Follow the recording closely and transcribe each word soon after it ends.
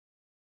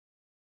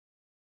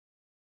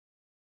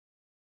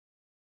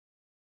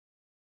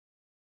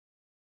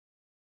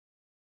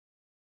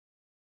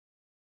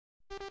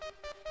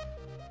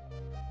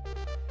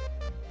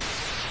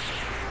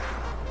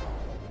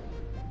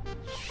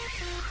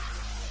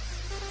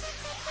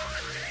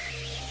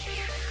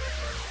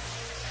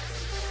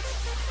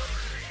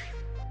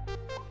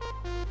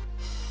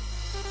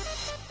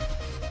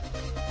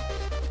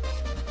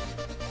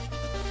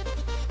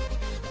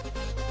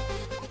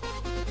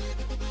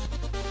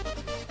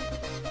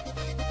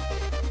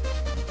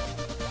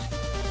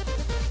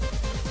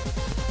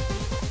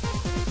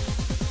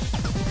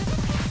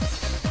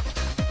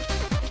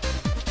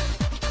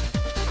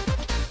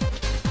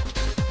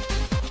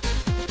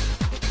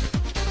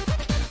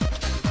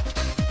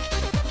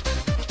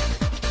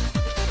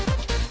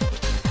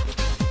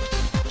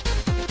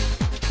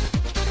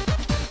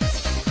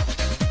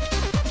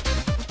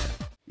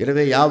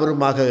எனவே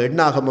யாவருமாக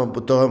எண்ணாகமம்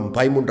புத்தகம்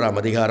 13ஆம்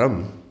அதிகாரம்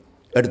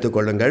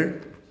எடுத்துக்கொள்ளுங்கள்.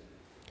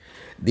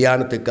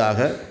 தியானத்துக்காக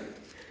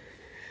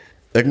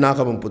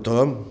எண்ணாகமம்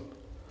புத்தகம்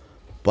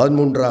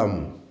 13ஆம்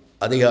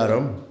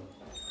அதிகாரம்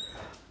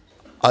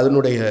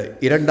அதனுடைய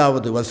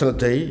 2வது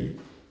வசனத்தை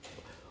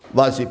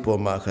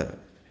வாசிப்போமாக.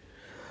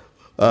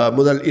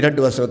 முதல்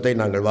 2 வசனத்தை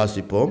நாங்கள்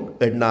வாசிப்போம்.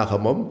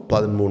 எண்ணாகமம்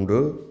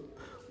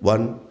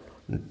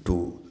 13:1-2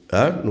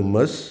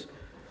 நும்மஸ்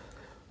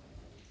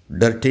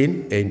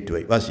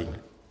 13:8 வாசிங்க.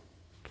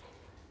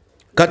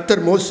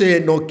 கர்த்தர் மோசேயை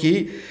நோக்கி,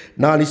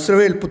 நான்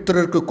இஸ்ரவேல்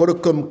புத்திரருக்கு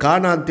கொடுக்கும்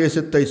கானான்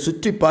தேசத்தை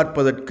சுற்றி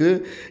பார்ப்பதற்கு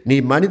நீ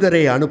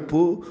மனிதரை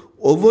அனுப்பு,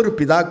 ஒவ்வொரு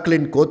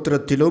பிதாக்களின்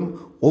கோத்திரத்திலும்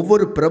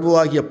ஒவ்வொரு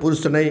பிரபுவாகிய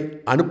புருஷனை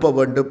அனுப்ப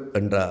வேண்டும்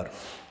என்றார்.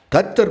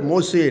 கர்த்தர்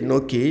மோசேயை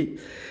நோக்கி,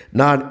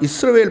 நான்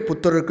இஸ்ரவேல்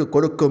புத்திரருக்கு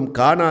கொடுக்கும்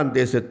கானான்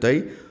தேசத்தை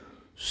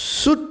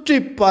சுற்றி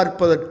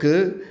பார்ப்பதற்கு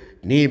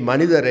நீ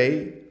மனிதரை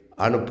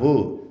அனுப்பு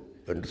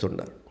என்று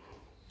சொன்னார்.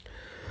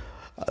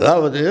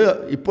 அதாவது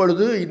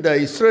இப்பொழுது இந்த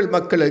இஸ்ரேல்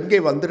மக்கள் எங்கே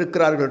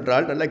வந்திருக்கிறார்கள்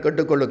என்றால், நல்லா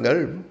கேட்டுக்கொள்ளுங்கள்,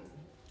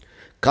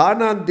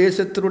 கானான்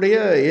தேசத்தினுடைய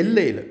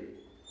எல்லையில்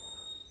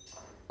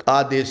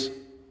காதேஸ்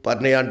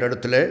பர்னேயான்ற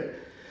இடத்துல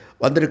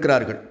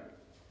வந்திருக்கிறார்கள்.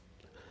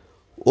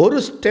 ஒரு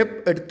ஸ்டெப்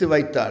எடுத்து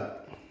வைத்தால்,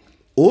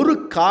 ஒரு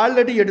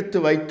காலடி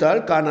எடுத்து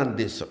வைத்தால் கானான்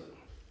தேசம்.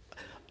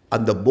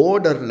 அந்த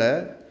போர்டரில்,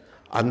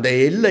 அந்த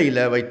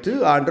எல்லையில் வைத்து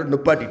ஆண்டவர்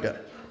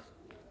நிப்பாட்டிட்டார்.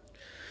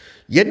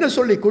 என்ன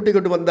சொல்லி கூட்டிக்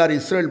கொண்டு வந்தார்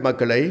இஸ்ரேல்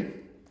மக்களை?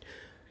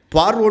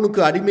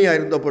 பார்வோனுக்கு அடிமையாக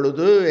இருந்த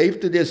பொழுது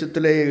எகிப்து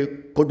தேசத்திலே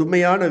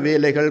கொடுமையான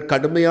வேலைகள்,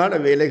 கடுமையான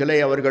வேலைகளை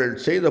அவர்கள்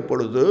செய்த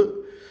பொழுது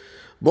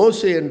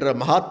மோசே என்ற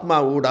மகாத்மா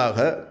ஊடாக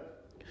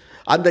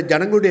அந்த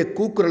ஜனங்களுடைய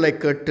கூக்குரலை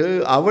கேட்டு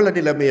அவல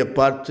நிலைமையை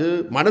பார்த்து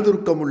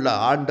மனதுருக்கமுள்ள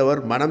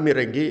ஆண்டவர் மனம்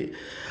இறங்கி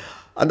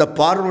அந்த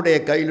பார்வோனுடைய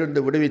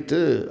கையிலிருந்து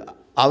விடுவித்து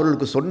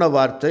அவர்களுக்கு சொன்ன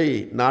வார்த்தை,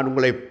 நான்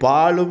உங்களை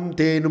பாலும்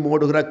தேனும்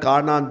ஓடுகிற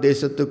கானான்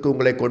தேசத்துக்கு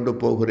உங்களை கொண்டு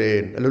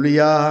போகிறேன்.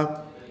 அல்லேலூயா,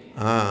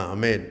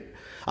 ஆமென்.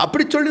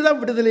 அப்படி சொல்லி தான்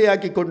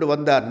விடுதலையாக்கி கொண்டு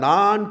வந்தார்.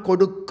 நான்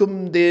கொடுக்கும்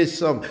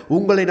தேசம்,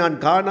 உங்களை நான்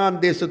கானான்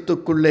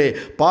தேசத்துக்குள்ளே,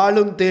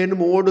 பாலும்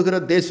தேனும் ஓடுகிற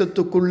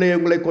தேசத்துக்குள்ளே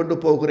உங்களை கொண்டு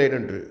போகிறேன்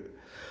என்று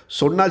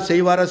சொன்னால்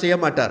செய்வாரா, செய்ய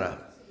மாட்டாரா?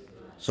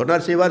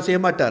 சொன்னார் செய்வார், செய்ய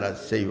மாட்டாரா?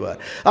 செய்வார்.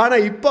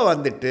 ஆனால் இப்போ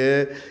வந்துட்டு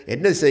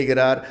என்ன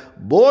செய்கிறார்?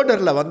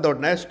 போர்டரில்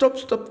வந்தோடனே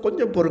ஸ்டாப்,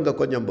 கொஞ்சம் பொறுங்க,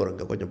 கொஞ்சம்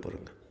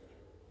பொறுங்க.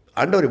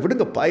 ஆண்டவர்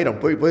விடுங்க,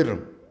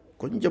 போயிடுறோம்,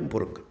 கொஞ்சம்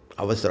பொறுங்க,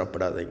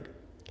 அவசரப்படாதீங்க.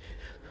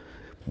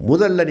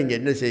 முதல்ல நீங்கள்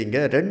என்ன செய்யுங்க,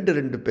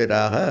 2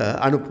 பேராக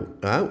அனுப்பும்.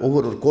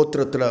 ஒவ்வொரு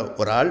கோத்திரத்தில்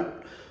ஒரு ஆள்,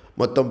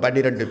 மொத்தம்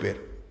 12 பேர்.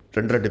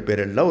 2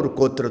 பேர் எல்லாம் ஒரு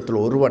கோத்திரத்தில்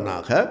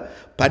ஒருவனாக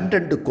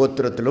 12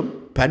 கோத்திரத்திலும்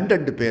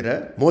 12 பேரை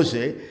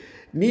மோசே,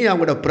 நீ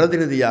அவங்களோட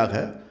பிரதிநிதியாக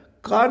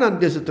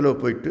கானான் தேசத்தில்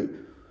போயிட்டு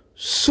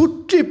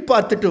சுற்றி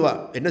பார்த்துட்டு வா.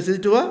 என்ன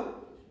செஞ்சுட்டு வா?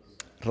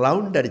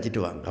 ரவுண்ட்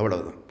அடிச்சுட்டு வாங்க,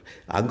 அவ்வளோதான்.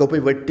 அங்கே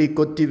போய் வெட்டி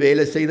கொத்தி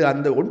வேலை செய்து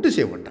அந்த ஒன்று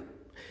செய்ய வேண்டாம்.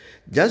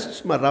 ஜஸ்ட்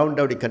ரவுண்ட்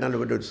அப்படி கனால்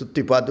விட்டு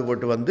சுற்றி பார்த்து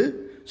போட்டு வந்து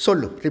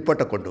சொல்லு,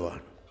 ரிப்போர்ட்டை கொண்டு வா,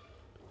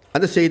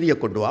 அந்த செய்தியை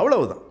கொண்டு வா,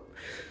 அவ்வளவுதான்.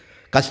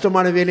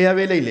 கஷ்டமான வேலை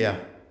இல்லையா?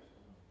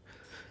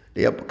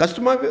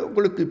 கஷ்டமாகவே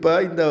உங்களுக்கு இப்போ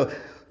இந்த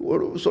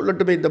ஒரு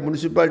சொல்லட்டுமே, இந்த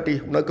முனிசிபாலிட்டி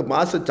உனக்கு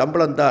மாத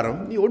சம்பளம் தாரம்,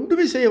 நீ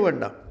ஒன்றுமே செய்ய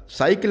வேண்டாம்.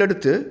 சைக்கிள்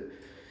எடுத்து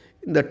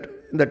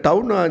இந்த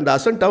டவுனை, இந்த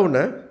அசன்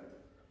டவுனை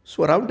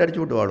ரவுண்ட்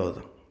அடிச்சு விட்டு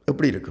அவ்வளவுதான்.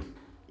 எப்படி இருக்கும்?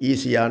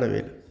 ஈஸியான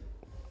வேலை.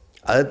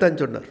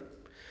 அதைத்தான் சொன்னார்.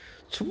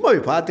 சும்மா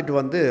பார்த்துட்டு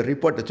வந்து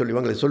ரிப்போர்ட்டை சொல்லி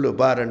வாங்களே, சொல்லு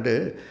பாருண்டு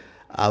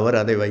அவர்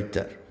அதை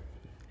வைத்தார்.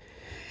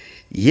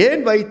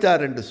 ஏன்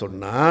வைத்தார் என்று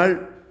சொன்னால்,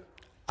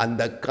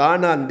 அந்த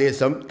கானான்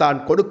தேசம் தான்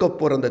கொடுக்க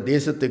போகிற அந்த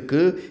தேசத்துக்கு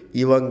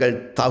இவங்கள்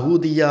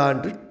தகுதியா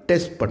என்று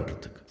டெஸ்ட்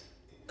பண்ணுறதுக்கு.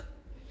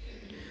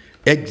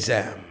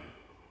 எக்ஸாம்.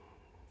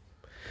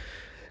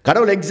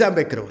 கடவுள் எக்ஸாம்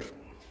வைக்கிறவர்,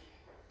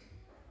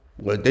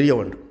 உங்களுக்கு தெரிய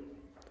வேண்டும்.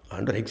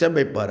 ஆண்டவர் எக்ஸாம்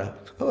வைப்பாரா?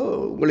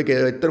 உங்களுக்கு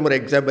எத்தனை முறை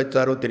எக்ஸாம்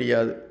வச்சாரோ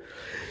தெரியாது.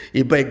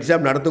 இப்போ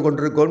எக்ஸாம் நடந்து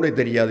கொண்டிருக்கோன்னு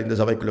தெரியாது. இந்த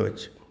சபைக்குள்ளே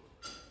வச்சு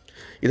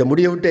இதை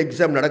முடிய விட்டு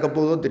எக்ஸாம் நடக்க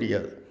போதோ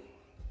தெரியாது.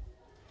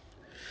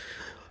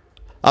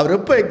 அவர்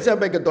எப்போ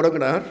எக்ஸாம் வைக்க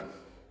தொடங்கினார்?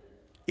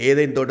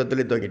 ஏதேன்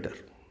தோட்டத்திலே துவங்கிட்டார்.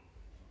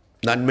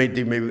 நன்மை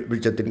தீமை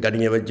விருட்சத்தின்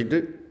கனியை வச்சுட்டு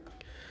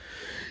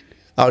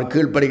அவர்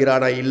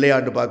கீழ்ப்படுகிறானா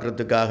இல்லையான்னு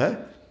பார்க்குறதுக்காக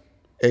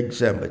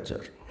எக்ஸாம்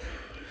வச்சார்.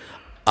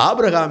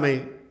 ஆபிரகாமை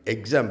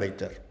எக்ஸாம்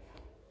வைத்தார்,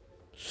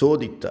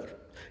 சோதித்தார்,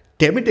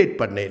 டெமிடேட்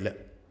பண்ண இல்லை.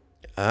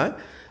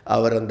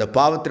 அவர் அந்த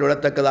பாவத்தில்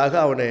விழத்தக்கதாக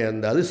அவனை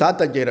அது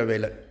சாத்தம் செய்கிற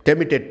வேலை,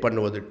 டெமிட்டேட்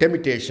பண்ணுவது,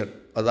 டெமிட்டேஷன்,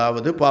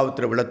 அதாவது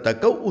பாவத்தில்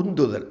விழத்தக்க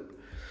உந்துதல்,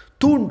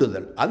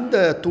 தூண்டுதல். அந்த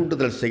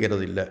தூண்டுதல்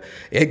செய்கிறது இல்லை.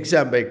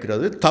 எக்ஸாம்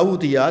வைக்கிறது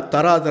தகுதியா,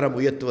 தராதரம்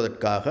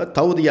உயர்த்துவதற்காக,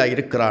 தகுதியா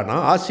இருக்கிறானா,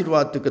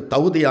 ஆசீர்வாதத்துக்கு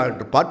தகுதியா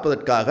என்று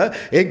பார்ப்பதற்காக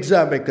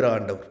எக்ஸாம் வைக்கிற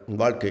ஆண்டவர்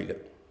வாழ்க்கையில்.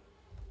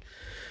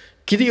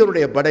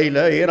 கிதியோனுடைய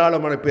படையில்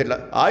ஏராளமான பேரில்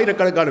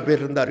ஆயிரக்கணக்கான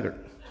பேர் இருந்தார்கள்.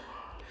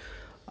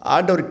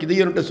 ஆண்டவர்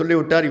கிதியோன்ட்டு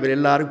சொல்லிவிட்டார், இவர்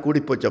எல்லாரும்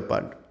கூடி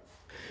போச்சப்பான்,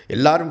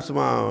 எல்லாரும்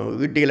சும்மா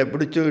வீட்டிகளை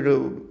பிடிச்சி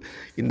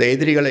இந்த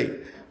எதிரிகளை,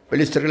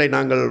 பெலிஸ்தர்களை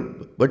நாங்கள்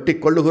வெட்டி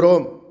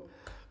கொள்ளுகிறோம்,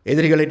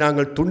 எதிரிகளை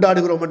நாங்கள்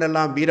துண்டாடுகிறோம்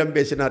என்றெல்லாம் வீரம்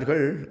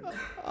பேசினார்கள்.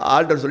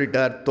 ஆண்டவர்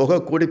சொல்லிட்டார், தொகை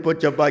கூடி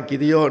போச்சப்பா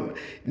கிதியோன்,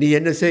 நீ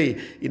என்ன செய்,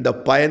 இந்த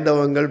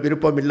பயந்தவங்கள்,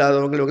 விருப்பம்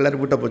இல்லாதவங்கள் இவங்க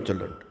எல்லாரும் விட்ட போய்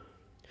சொல்லு.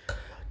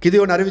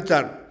 கிதியோன்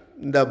அறிவித்தான்,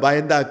 இந்த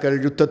பயந்தாக்கள்,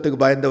 யுத்தத்துக்கு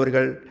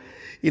பயந்தவர்கள்,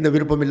 இந்த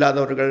விருப்பம்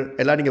இல்லாதவர்கள்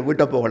எல்லாம் நீங்கள்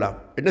வீட்டை போகலாம்.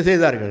 என்ன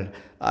செய்தார்கள்?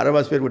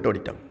 60 பேர் விட்டு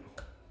ஓடிட்டான்.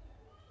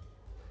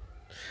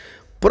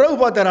 பிறகு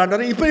பார்த்தார்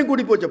ஆண்டவர், இப்போயும்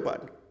கூடி போச்சப்பா,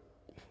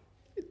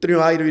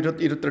 இத்தனையும்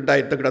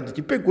 1000-22,000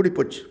 கிடந்துச்சு, இப்போயும் கூடி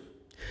போச்சு.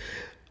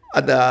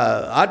 அந்த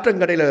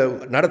ஆற்றங்கடையில்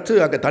நடத்து,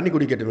 அங்கே தண்ணி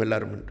குடிக்கட்டும்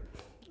எல்லாரும்.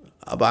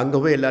 அப்போ அங்கே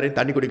போய் எல்லாரையும்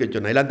தண்ணி குடிக்க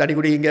சொன்னேன். எல்லாம் தண்ணி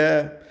குடிங்க.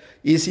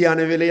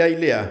 ஈஸியான வேலையா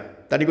இல்லையா?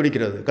 தண்ணி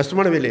குடிக்கிறது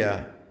கஷ்டமான வேலையா?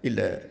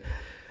 இல்லை.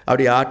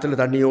 அப்படி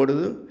ஆற்றில் தண்ணி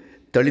ஓடுது,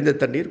 தெளிந்த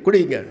தண்ணீர்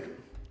குடிங்க.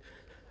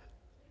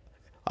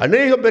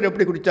 அநேகம் பேர்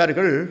எப்படி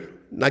குடித்தார்கள்?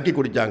 நக்கி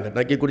குடித்தாங்க.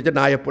 நக்கி குடித்தா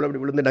நாயப்போல்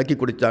அப்படி விழுந்து நக்கி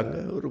குடித்தாங்க.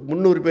 ஒரு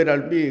 300 பேர்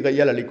அழுப்பி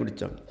கையால் அள்ளி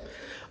குடித்தாங்க.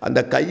 அந்த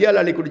கையால்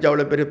அள்ளி குடித்தா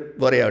அவ்வளோ பேர்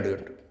வரையாடு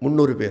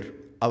 300 பேர்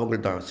அவங்க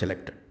தான்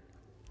செலக்டட்.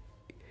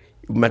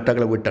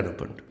 மற்றங்களை விட்டு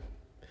அனுப்புண்டு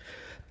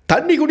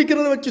தண்ணி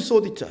குடிக்கிறத வச்சு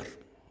சோதித்தார்.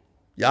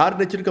 யார்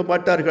நினச்சிருக்க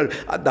மாட்டார்கள்,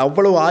 அந்த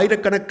அவ்வளவு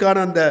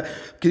ஆயிரக்கணக்கான அந்த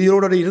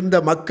கிதியோடு இருந்த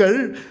மக்கள்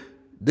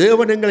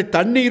தேவன் எங்களை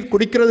தண்ணீர்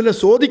குடிக்கிறதுல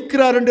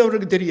சோதிக்கிறார் என்று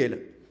அவருக்கு தெரியல.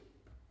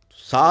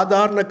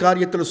 சாதாரண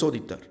காரியத்தில்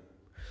சோதித்தார்,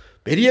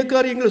 பெரிய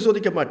காரியங்களை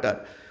சோதிக்க மாட்டார்.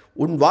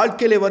 உன்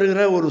வாழ்க்கையில்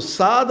வருகிற ஒரு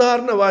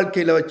சாதாரண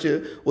வாழ்க்கையில் வச்சு,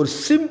 ஒரு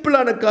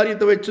சிம்பிளான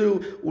காரியத்தை வச்சு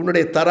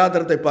உன்னுடைய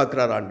தராதரத்தை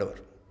பார்க்குறார் ஆண்டவர்.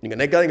 நீங்கள்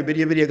நினைக்காதீங்க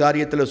பெரிய பெரிய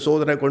காரியத்தில்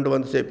சோதனை கொண்டு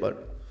வந்து சேர்ப்பார்,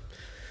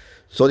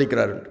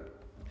 சோதிக்கிறார்.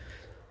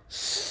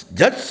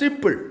 Just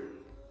simple.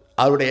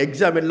 அவருடைய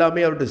எக்ஸாம்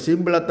எல்லாமே அவருடைய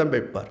சிம்பிளாக தான்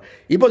வைப்பார்.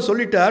 இப்போ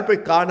சொல்லிட்டார்,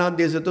 போய் கானான்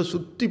தேசத்தை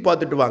சுற்றி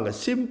பார்த்துட்டு வாங்க.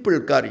 சிம்பிள்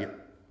காரியம்.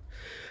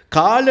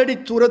 காலடி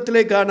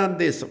தூரத்திலே கானான்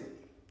தேசம்,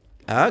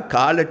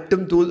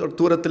 காலெட்டும்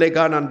தூரத்திலே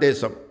கானான்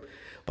தேசம்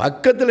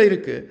பக்கத்தில்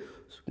இருக்குது.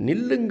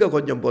 நில்லுங்க,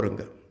 கொஞ்சம்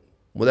பொறுங்க,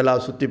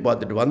 முதலாவது சுற்றி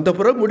பார்த்துட்டு வந்த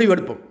பிறகு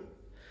முடிவெடுப்போம்.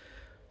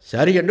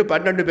 சரி என்று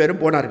 12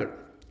 பேரும் போனார்கள்.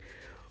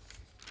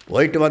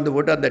 போயிட்டு வந்து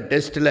போட்டு அந்த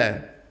டெஸ்ட்டில்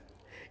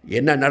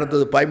என்ன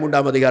நடந்தது?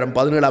 13ஆம் அதிகாரம்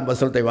 17ஆம்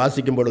வசனத்தை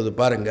வாசிக்கும் பொழுது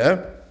பாருங்கள்.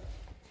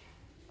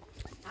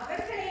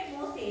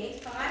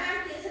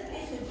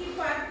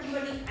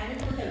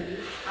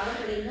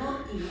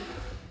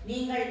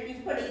 நீங்கள்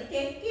இப்படி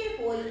தெற்கே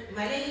போய்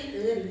மலையில்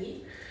ஏறி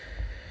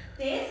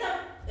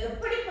தேசம்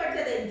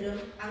எப்படிப்பட்டதென்றும்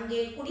அங்கே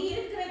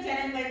குடியிருக்கிற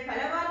ஜனங்கள்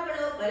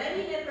பலவான்களோ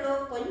பலவீனர்களோ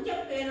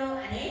கொஞ்சம் பேரோ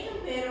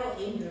அநேகம் பேரோ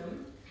என்றும்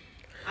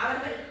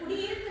அவர்கள்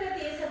குடியிருக்கிற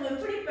தேசம்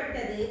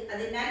எப்படிப்பட்டது,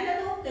 அது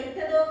நல்லதோ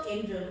கெட்டதோ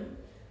என்றும்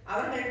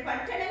அவர்கள்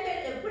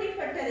பட்டணங்கள்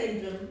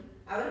எப்படிப்பட்டதென்றும்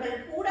அவர்கள்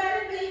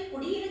கூடாரங்களில்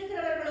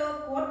குடியிருக்கிறவர்களோ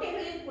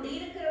கோட்டைகளில்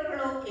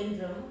குடியிருக்கிறவர்களோ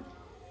என்றும்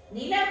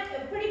நிலம்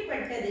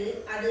எப்படிப்பட்டது,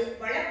 அது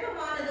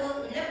வழக்கமானதோ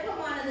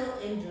இழக்கமானதோ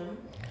என்றும்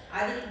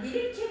அதில்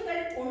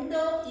விருட்சங்கள்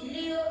உண்டோ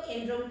இல்லையோ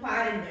என்றும்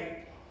பாருங்கள்.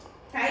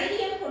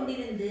 தைரியம்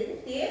கொண்டிருந்து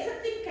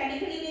தேசத்தின்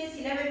கனிகளிலே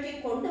சிலவற்றை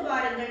கொண்டு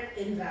வாருங்கள்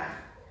என்றார்.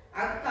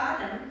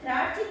 அக்காலம்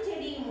திராட்சை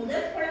செடி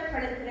முதல் பழம்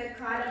பழுக்கிற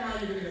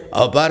காலமாயிருந்தது.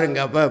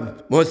 பாருங்க, அப்போ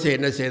மோசே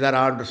என்ன செய்தார்?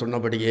 ஆண்டு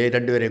சொன்னபடியே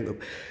 2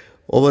 பேரும்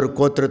ஒவ்வொரு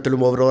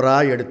கோத்திரத்திலும்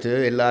ஒவ்வொருவராக எடுத்து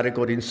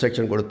எல்லாருக்கும் ஒரு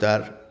இன்ஸ்ட்ரக்ஷன்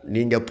கொடுத்தார்.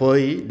 நீங்கள்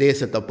போய்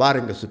தேசத்தை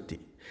பாருங்கள், சுற்றி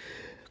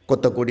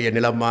கொத்தக்கூடிய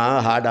நிலமா,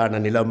 ஹார்டான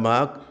நிலமா,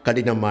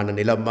 கடினமான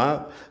நிலமா,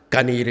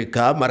 கனி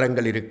இருக்கா,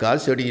 மரங்கள் இருக்கா,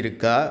 செடி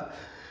இருக்கா,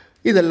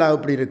 இதெல்லாம்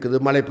எப்படி இருக்குது,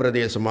 மலை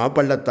பிரதேசமா,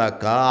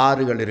 பள்ளத்தாக்கா,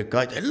 ஆறுகள்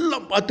இருக்கா,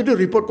 இதெல்லாம் பார்த்துட்டு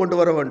ரிப்போர்ட் கொண்டு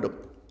வர வேண்டும்.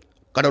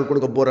 கடவுள்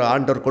கொடுக்க போகிற,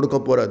 ஆண்டவர் கொடுக்க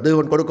போகிற,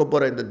 தேவன் கொடுக்க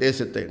போகிற இந்த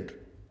தேசத்தை என்று.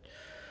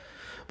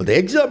 இந்த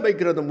எக்ஸாம்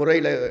வைக்கிற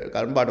முறையில்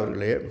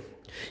அன்பானவர்களே,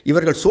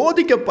 இவர்கள்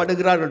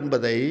சோதிக்கப்படுகிறார்கள்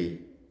என்பதை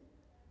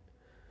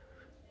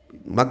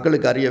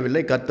மக்களுக்கு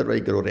அறியவில்லை. கர்த்தர்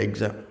வைக்கிற ஒரு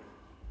எக்ஸாம்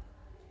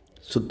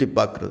சுற்றி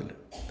பார்க்குறதுல.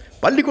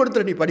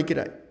 பள்ளிக்கூடத்தில் நீ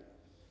படிக்கிறாய்,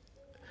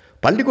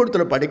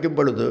 பள்ளிக்கூடத்தில் படிக்கும்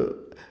பொழுது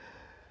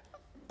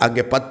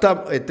அங்கே 10ஆம்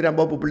எத்தனாம்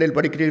வகுப்பு பிள்ளைகள்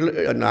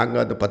படிக்கிறீர்கள்?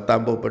 நாங்கள் அந்த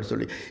 10ஆம் வகுப்புன்னு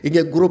சொல்லி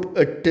இங்கே குரூப்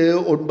 8,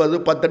 9,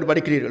 10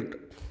 படிக்கிறீர்கள்.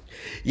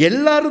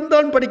 எல்லாரும்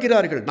தான்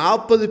படிக்கிறார்கள்.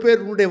 40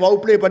 பேர் உன்னுடைய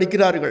வகுப்பிலே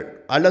படிக்கிறார்கள்,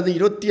 அல்லது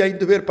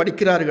 25 பேர்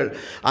படிக்கிறார்கள்.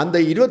 அந்த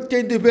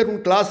 25 பேர்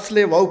உன்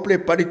கிளாஸிலே வகுப்பிலே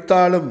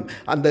படித்தாலும்,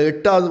 அந்த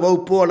 8ஆவது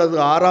வகுப்போ அல்லது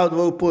 6ஆவது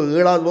வகுப்போ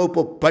 7ஆவது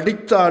வகுப்போ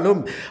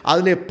படித்தாலும்,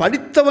 அதில்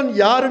படித்தவன்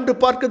யார் என்று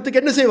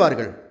பார்க்கறதுக்கு என்ன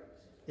செய்வார்கள்?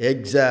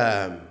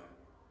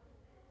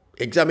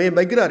 எக்ஸாமே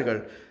வைக்கிறார்கள்.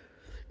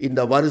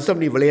 இந்த வருஷம்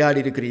நீ விளையாடி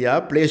இருக்கிறியா,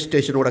 ப்ளே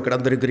ஸ்டேஷனோட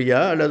கிடந்திருக்கிறியா,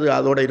 அல்லது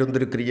அதோடு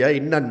இருந்திருக்கிறியா,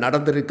 இன்னும்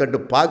நடந்திருக்கன்னு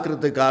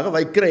பார்க்குறதுக்காக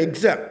வைக்கிற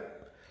எக்ஸாம்.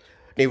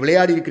 நீ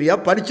விளையாடி இருக்கிறியா,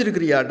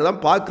 படிச்சிருக்கிறியான்னு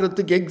தான்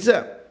பார்க்குறதுக்கு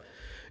எக்ஸாம்.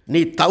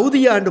 நீ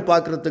தகுதியாண்டு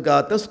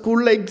பார்க்குறதுக்காகத்தான்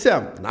ஸ்கூலில்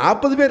எக்ஸாம்.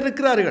 40 பேர்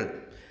இருக்கிறார்கள்,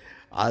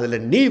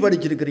 அதில் நீ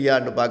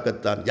படிச்சிருக்கிறியான்னு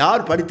பார்க்கத்தான்,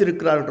 யார்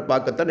படித்திருக்கிறார்ன்று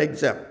பார்க்கத்தான்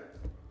எக்ஸாம்.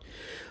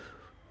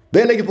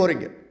 வேலைக்கு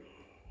போகிறீங்க,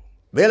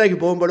 வேலைக்கு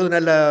போகும்பொழுது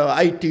நல்ல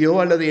ஐடியோ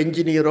அல்லது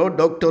என்ஜினியரோ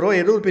டாக்டரோ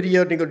ஏதோ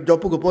பெரிய நீங்கள்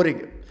ஜாப்புக்கு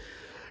போகிறீங்க,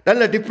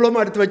 நல்ல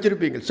டிப்ளமா எடுத்து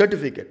வச்சுருப்பீங்க,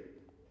 சர்டிஃபிகேட்.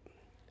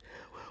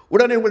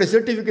 உடனே உங்களுடைய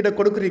சர்டிஃபிகேட்டை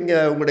கொடுக்குறீங்க,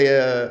 உங்களுடைய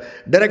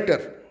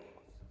டைரக்டர்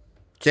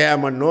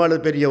சேர்மன்னோ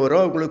அல்லது பெரியவரோ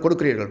உங்களுக்கு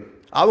கொடுக்குறீர்கள்.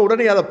 அவன்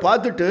உடனே அதை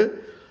பார்த்துட்டு,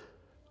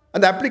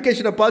 அந்த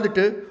அப்ளிகேஷனை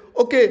பார்த்துட்டு,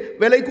 ஓகே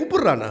வேலைக்கு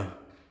கூப்பிட்றானா?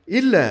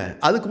 இல்லை,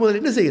 அதுக்கு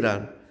முதல்ல என்ன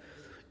செய்கிறான்?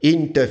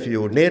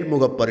 இன்டர்வியூ,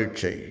 நேர்முக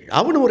பரீட்சை.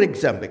 அவனும் ஒரு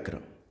எக்ஸாம்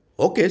வைக்கிறான்.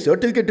 ஓகே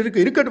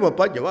சர்டிஃபிகேட் இருக்கட்டும்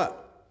அப்பா, ஜவா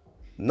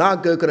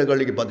நான் கேட்குற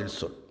கேள்விக்கு பதில்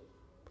சொல்.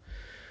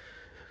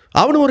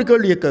 அவனும் ஒரு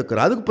கேள்வியை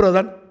கேட்குறான். அதுக்கு பிறகு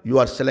தான் you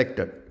are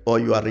selected O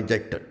you are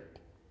rejected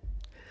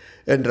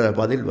என்ற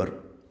பதில்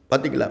வரும்.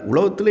 பார்த்தீங்களா,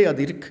 உலகத்திலே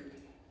அது இருக்குது.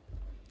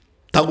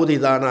 தகுதி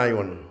தானா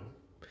இவன்,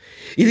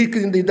 இதுக்கு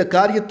இந்த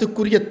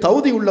காரியத்துக்குரிய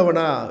தகுதி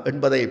உள்ளவனா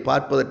என்பதை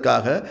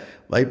பார்ப்பதற்காக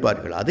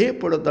வைப்பார்கள். அதே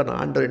போல தான்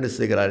ஆண்டவர் என்ன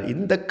செய்கிறார்,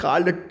 இந்த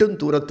காலெட்டும்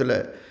தூரத்தில்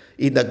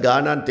இந்த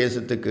கானான்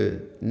தேசத்துக்கு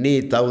நீ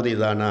தகுதி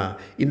தானா,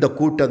 இந்த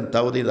கூட்டம்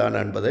தகுதி தானா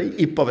என்பதை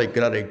இப்போ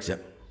வைக்கிறார்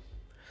எக்ஸாம்.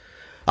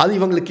 அது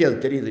இவங்களுக்கே அது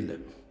தெரியுதில்லை.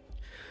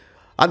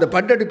 அந்த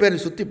 12 பேரை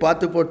சுற்றி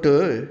பார்த்து போட்டு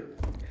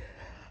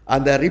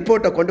அந்த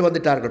ரிப்போர்ட்டை கொண்டு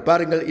வந்துட்டார்கள்.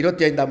 பாருங்கள்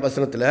 25ஆம்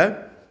வசனத்தில்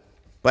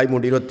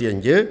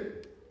 13:25.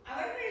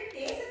 அவர்கள்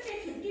தேசத்தை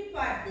சுற்றி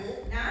பார்த்து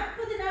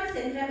 40 நாள்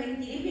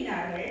சென்றபின்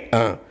திரும்பினார்கள்.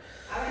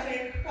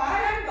 அவர்கள்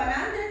பாரான்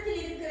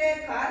வனாந்திரத்தில் இருக்கிற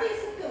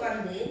காதேசுக்கு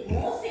வந்து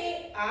மோசே,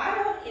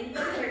 ஆரோன்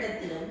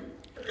என்பவர்களிடத்திலும்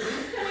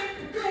இஸ்ரவேல்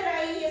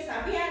புத்திரராகிய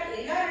சபையார்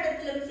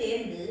எல்லாரிடத்திலும்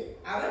சேர்ந்து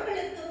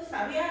அவர்களுக்கும்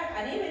சபையார்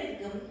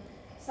அனைவருக்கும்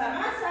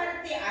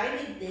சமாசாரத்தை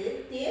அறிவித்து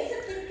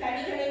தேசத்தின்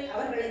கனிகளை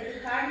அவர்களுக்கு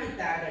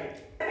காண்பித்தார்கள்.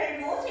 அவர்கள்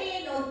மோசேயை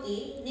நோக்கி,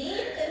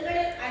 நீர்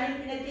எங்களை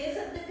அனுப்பின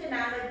தேசத்துக்கு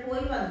நாங்கள்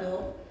போய்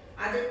வந்தோம்,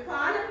 அது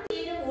பாலும்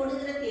தேனும்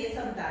ஓடுகிற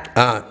தேசம்தான்.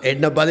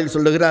 என்ன பதில்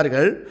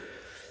சொல்லுகிறார்கள்?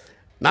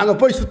 நாங்கள்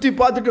போய் சுற்றி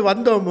பார்த்துட்டு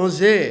வந்தோம்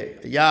மோசே.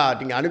 யா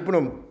நீங்கள்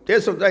அனுப்பினோம்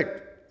தேசம் ரைட்,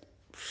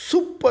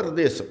 சூப்பர்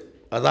தேசம்.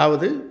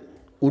 அதாவது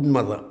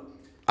உண்மைதான்,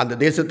 அந்த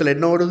தேசத்தில்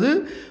என்ன ஓடுது?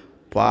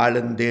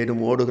 பாலும்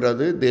தேனும்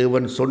ஓடுகிறது.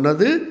 தேவன்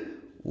சொன்னது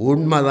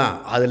உண்மைதான்,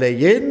 அதில்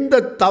எந்த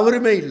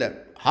தவறுமே இல்லை.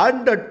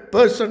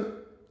 100%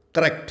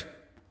 கரெக்ட்,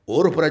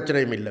 ஒரு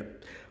பிரச்சனையும் இல்லை.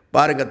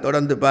 பாருங்கள்,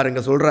 தொடர்ந்து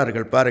பாருங்கள்,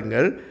 சொல்கிறார்கள்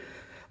பாருங்கள்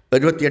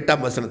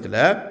 28ஆம் வசனத்தில்.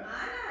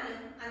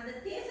 ஆனாலும் அந்த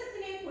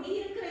தேசத்திலே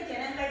குடியிருக்கிற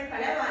ஜனங்கள்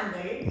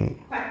பலவான்கள்,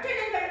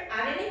 பட்டணங்கள்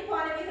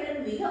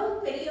அரணிப்பானவைகளும் மிகவும்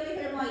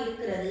பெரியவைகளுமாய்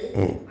இருக்கிறது.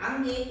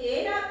 அங்கே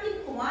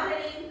ஏனாக்கின்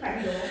குமாரரையும்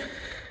கண்டோம்.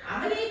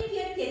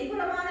 அமலேக்கியர்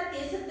தென்புறமான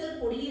தேசத்தில்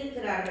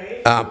குடியிருக்கிறார்கள்.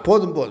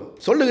 போதும் போதும்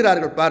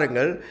சொல்லுகிறார்கள்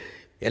பாருங்கள்.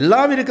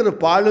 எல்லாம் இருக்கிறது,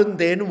 பாலும்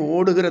தேனும்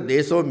ஓடுகிற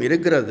தேசமும்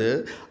இருக்கிறது.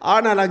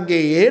 ஆனால் அங்கே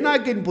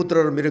ஏனாக்கின்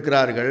புத்திரரும்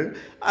இருக்கிறார்கள்,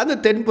 அந்த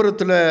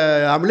தென்புறத்தில்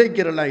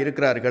அமலேக்கியரெல்லாம்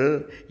இருக்கிறார்கள்,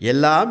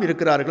 எல்லாம்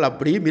இருக்கிறார்கள்.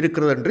 அப்படியும்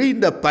இருக்கிறது என்று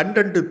இந்த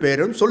 12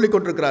 பேரும் சொல்லிக்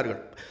கொண்டிருக்கிறார்கள்.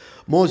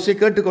 மோசே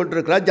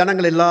கேட்டுக்கொண்டிருக்கிறார்,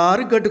 ஜனங்கள்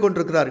எல்லாரும்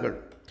கேட்டுக்கொண்டிருக்கிறார்கள்.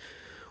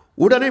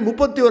 உடனே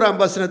 31ஆம்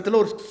வசனத்தில்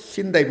ஒரு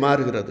சிந்தை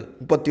மாறுகிறது.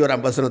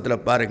 31ஆம்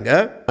வசனத்தில்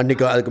பாருங்கள்,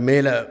 அன்றைக்கி அதுக்கு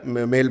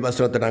மேல்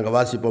வசனத்தை நாங்கள்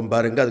வாசிப்போம்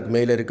பாருங்கள், அதுக்கு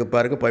மேலே இருக்கு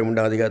பாருங்கள்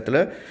 13ஆம்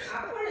அதிகாரத்தில்.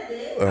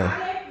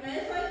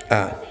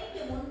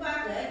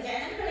 முன்பாக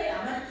ஜனங்களை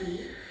அமர்த்தி,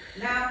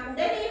 நாம்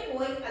உடனே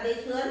போய் அதை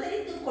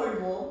சுதந்தரித்துக்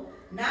கொள்வோம்,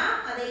 நாம்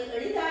அதை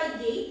எளிதாய்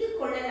ஜெயித்துக்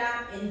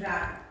கொள்ளலாம்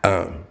என்றார்.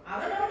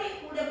 அவனோட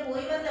கூட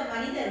போய் வந்த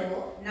மனிதரோ,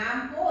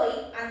 நாம் போய்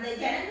அந்த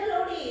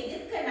ஜனங்களோடு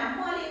எதிர்க்க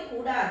நம்மாலே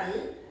கூடாது,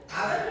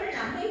 அவர்கள்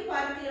நம்மை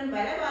பார்க்கிலும்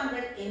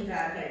பலவான்கள்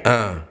என்றார்கள்.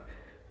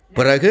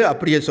 பிறகு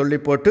அப்படியே சொல்லி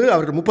போட்டு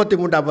அவர்கள்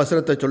 33ஆம்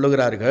வசனத்தை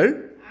சொல்லுகிறார்கள்.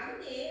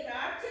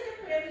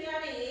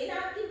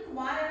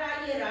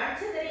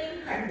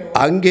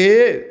 அங்கே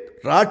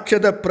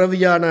ராட்சத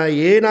பிரவியான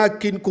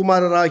ஏனாக்கின்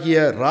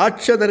குமாரராகிய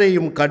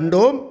ராட்சதரையும்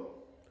கண்டோம்.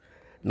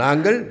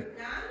 நாங்கள்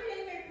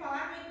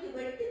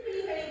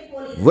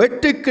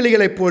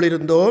வெட்டுக்கிளிகளைப் போல்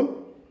இருந்தோம்.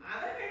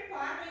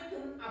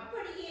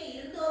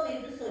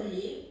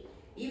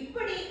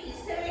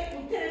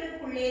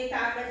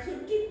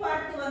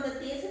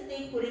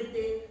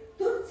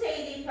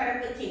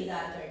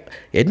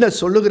 என்ன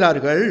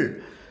சொல்லுகிறார்கள்?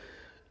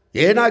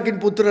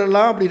 ஏனாக்கின்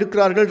புத்திரெல்லாம் அப்படி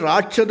இருக்கிறார்கள்,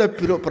 ராட்சத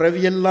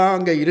பிறவியெல்லாம்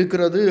அங்கே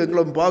இருக்கிறது,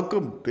 எங்களும்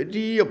பார்க்கும்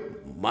பெரிய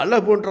மலை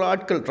போன்ற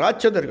ஆட்கள்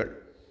ராட்சதர்கள்.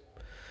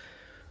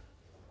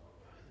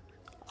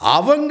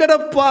 அவங்கட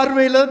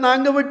பார்வையில்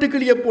நாங்கள்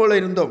வெட்டுக்கிளியை போல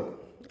இருந்தோம்.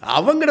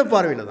 அவங்கட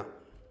பார்வையில் தான்,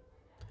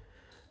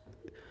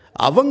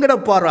 அவங்கட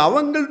பார்வை,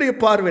 அவங்களுடைய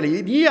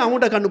பார்வையில். நீ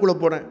அவங்கள்ட கண்ணுக்குள்ளே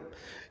போனேன்,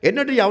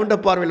 என்னடி அவன்ட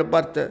பார்வையில்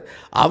பார்த்த?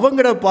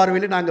 அவங்கட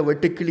பார்வையில் நாங்கள்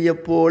வெட்டுக்கிளியை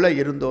போல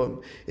இருந்தோம்,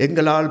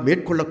 எங்களால்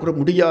மேற்கொள்ளக்கூட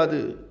முடியாது,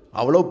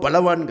 அவ்வளோ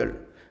பலவான்கள்.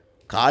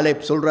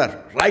 காலேப் சொல்கிறார்,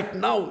 ரைட்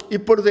நவ்,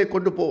 இப்பொழுதே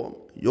கொண்டு போவோம்.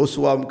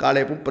 யோசுவாவும்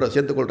காலேப்பும்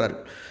சேர்ந்து கொள்கிறார்.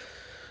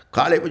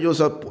 காலேப்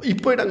யோசுவா,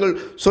 இப்போ நாங்கள்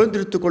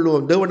சுதந்திரித்துக்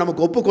கொள்வோம், தேவன்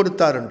நமக்கு ஒப்பு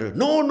கொடுத்தார் என்று.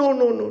 No no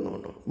no no no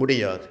no,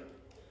 முடியாது.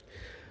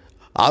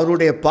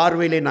 அவருடைய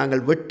பார்வையிலே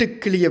நாங்கள்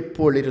வெட்டுக்கிளியை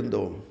போல்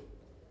இருந்தோம்.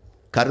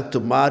 கருத்து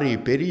மாறி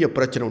பெரிய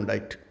பிரச்சனை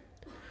உண்டாயிற்று,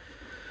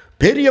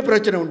 பெரிய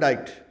பிரச்சனை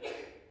உண்டாயிற்று.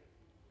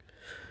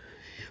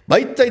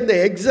 வைத்த இந்த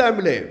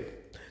எக்ஸாமிலே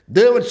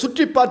தேவன்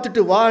சுற்றி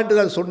பார்த்துட்டு வா என்று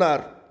தான்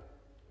சொன்னார்.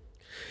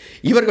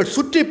 இவர்கள்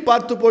சுற்றி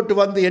பார்த்து போட்டு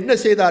வந்து என்ன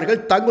செய்தார்கள்?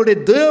 தங்களுடைய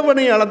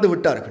தேவனை அளந்து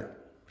விட்டார்கள்.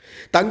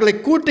 தங்களை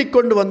கூட்டிக்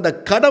கொண்டு வந்த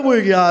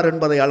கடவுள் யார்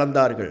என்பதை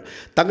அளந்தார்கள்.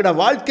 தங்களுடைய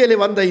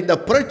வாழ்க்கையில் வந்த இந்த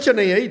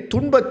பிரச்சனையை,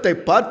 துன்பத்தை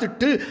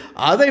பார்த்துட்டு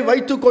அதை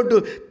வைத்துக்கொண்டு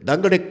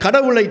தங்களுடைய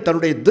கடவுளை,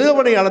 தன்னுடைய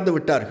தேவனை அளந்து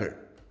விட்டார்கள்.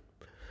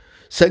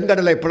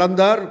 செங்கடலை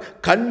பிளந்தார்,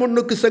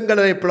 கண்முன்னுக்கு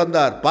செங்கடலை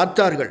பிளந்தார்,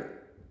 பார்த்தார்கள்.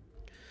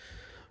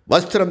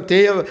 வஸ்திரம்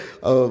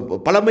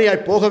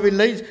பழமையாய்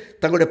போகவில்லை,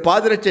 தங்களுடைய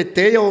பாதரட்சை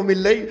தேயவும்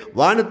இல்லை.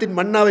 வானத்தின்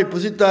மன்னாவை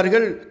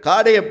புசித்தார்கள்,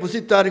 காடையை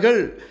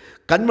புசித்தார்கள்,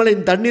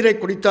 கண்மலையின் தண்ணீரை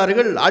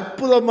குடித்தார்கள்.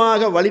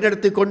 அற்புதமாக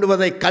வழிநடத்தி கொண்டு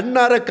வதை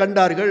கண்ணார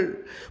கண்டார்கள்.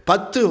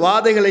 10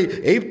 வாதைகளை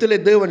எகிப்திலே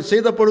தேவன்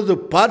செய்த பொழுது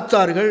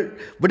பார்த்தார்கள்,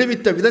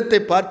 விடுவித்த விதத்தை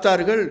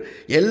பார்த்தார்கள்.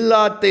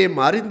 எல்லாத்தையும்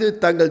அறிந்து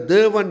தங்கள்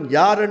தேவன்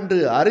யாரென்று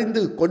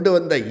அறிந்து கொண்டு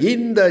வந்த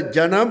இந்த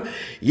ஜனம்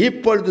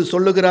இப்பொழுது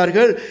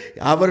சொல்லுகிறார்கள்,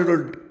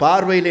 அவர்கள்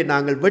பார்வையிலே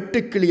நாங்கள்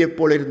வெட்டுக்கிளியைப்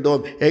போல்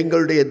இருந்தோம்,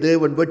 எங்களுடைய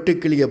தேவன்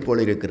வெட்டுக்கிளியைப்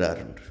போல்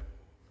இருக்கிறார் என்று.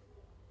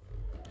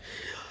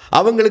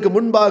 அவங்களுக்கு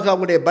முன்பாக,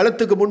 அவங்களுடைய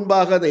பலத்துக்கு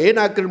முன்பாக, அந்த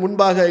ஏனாக்கள்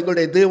முன்பாக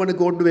எங்களுடைய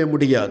தேவனுக்கு ஒன்றுமே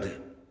முடியாது.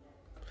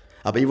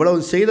 அப்போ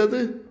இவ்வளவு செய்தது,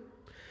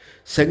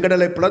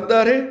 செங்கடலை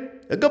பிளந்தாரே,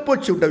 எங்கே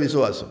போச்சு உண்ட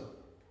விசுவாசம்?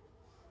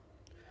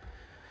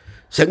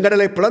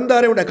 செங்கடலை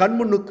பிளந்தாரே உடைய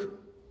கண்முன்னுக்கு,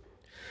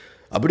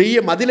 அப்படியே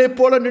மதிலை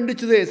போல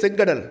நின்றுச்சுதே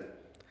செங்கடல்.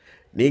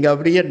 நீங்கள்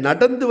அப்படியே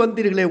நடந்து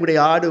வந்தீர்களே,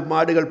 உங்களுடைய ஆடு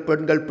மாடுகள்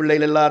பெண்கள்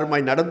பிள்ளைகள்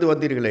எல்லாருமாய் நடந்து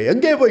வந்தீர்களே,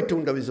 எங்கே போயிட்டு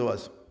உண்ட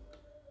விசுவாசம்?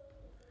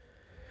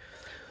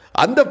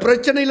 அந்த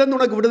பிரச்சனையிலேருந்து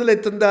உனக்கு விடுதலை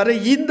தந்தாரே,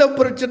 இந்த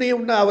பிரச்சனையை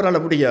உன்னை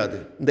அவரால் முடியாது.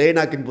 இந்த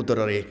ஏனாக்கின்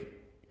புத்திரரே,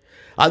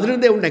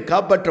 அதிலிருந்தே உன்னை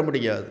காப்பாற்ற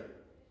முடியாது.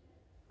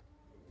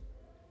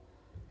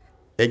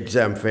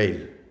 Exam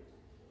fail.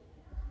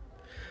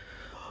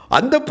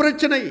 அந்த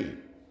பிரச்சனை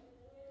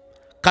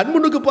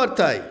கண்முனுக்கு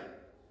பார்த்தாய்,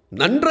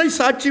 நன்றாய்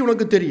சாட்சி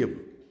உனக்கு தெரியும்.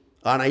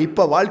 ஆனால்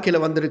இப்போ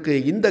வாழ்க்கையில் வந்திருக்கு,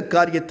 இந்த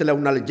காரியத்தில்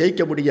உன்னால்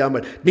ஜெயிக்க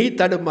முடியாமல் நீ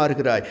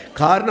தடுமாறுகிறாய்.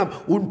 காரணம்,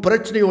 உன்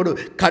பிரச்சனையோடு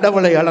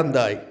கடவுளை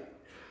அளந்தாய்.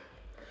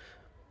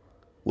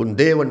 உன்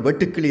தேவன்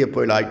வெட்டுக்கிளியை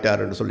போல்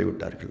ஆயிட்டார் என்று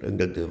சொல்லிவிட்டார்கள்.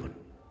 எங்கள் தேவன்,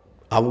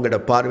 அவங்களோட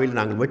பார்வையில்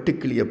நாங்கள்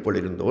வெட்டுக்கிளியை போல்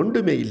இருந்தோம்,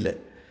 ஒன்றுமே இல்லை.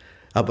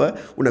 அப்போ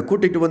உன்னை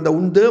கூட்டிகிட்டு வந்த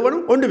உன்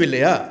தேவனும் ஒன்றும்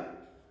இல்லையா?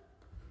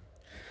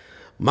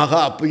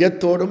 மகா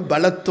புயத்தோடும்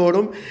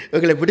பலத்தோடும்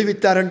எங்களை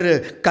விடுவித்தார் என்று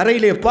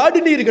கரையிலே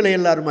பாடினீர்களை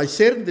எல்லாருமாய்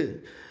சேர்ந்து.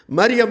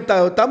 மரியம்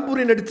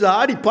தம்பூரின் எடுத்து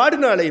ஆடி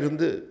பாடினாலே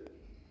இருந்து.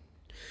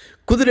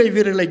 குதிரை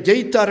வீரர்களை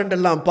ஜெயித்தார்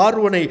என்றெல்லாம்,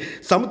 பார்வோனை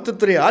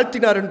சமுத்திரத்திலே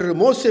ஆழ்த்தினார்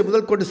என்று மோசே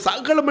முதல் கொண்டு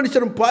சகல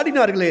மனுஷரும்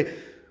பாடினார்களே,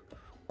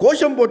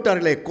 கோஷம்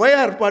போட்டார்களே,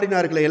 கோயார்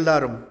பாடினார்களே,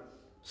 எல்லாரும்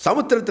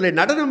சமுத்திரத்திலே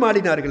நடனம்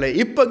ஆடினார்களே.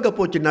 இப்போ எங்கே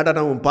போச்சு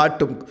நடனமும்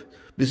பாட்டும்?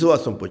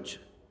 விசுவாசம் போச்சு.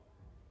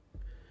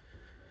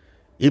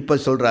 இப்போ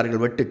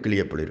சொல்கிறார்கள் வெட்டுக்கிளி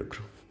எப்படி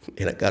இருக்கிறோம்.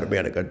 எனக்கு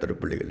அருமையான கருத்துரு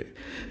பிள்ளைகள்,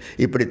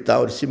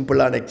 இப்படித்தான் ஒரு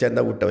சிம்பிளான எக்ஸாம்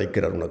வீட்டை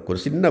வைக்கிறார். உனக்கு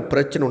ஒரு சின்ன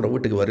பிரச்சனை உன்னை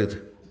வீட்டுக்கு வருது,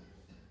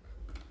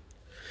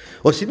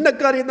 ஒரு சின்ன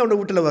காரியம் தான் உன்னை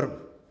வீட்டில் வரும்,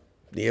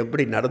 நீ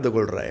எப்படி நடந்து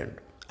கொள்கிறாயன்,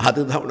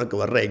 அதுதான் உனக்கு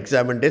வர்ற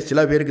எக்ஸாம்ண்டே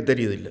சில பேருக்கு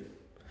தெரியுது இல்லை.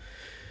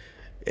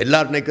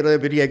 எல்லோரும் நினைக்கிறது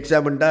பெரிய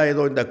எக்ஸாம்ண்டா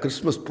ஏதோ இந்த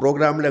கிறிஸ்மஸ்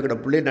ப்ரோக்ராமில் எங்களோட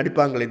பிள்ளைய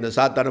நடிப்பாங்களே, இந்த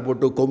சாத்தானை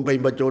போட்டு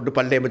கொம்பையும் வச்சு விட்டு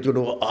பல்லையும் வச்சு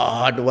விட்டு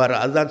ஆடுவார்,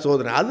 அதுதான்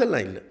சோதனை.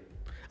 அதெல்லாம் இல்லை,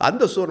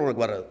 அந்த சோதனை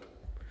உனக்கு வராது.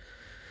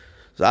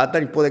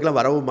 சாத்தான்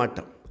இப்போதைக்கெல்லாம் வரவும்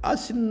மாட்டான். அது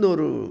சின்ன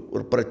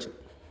ஒரு பிரச்சனை.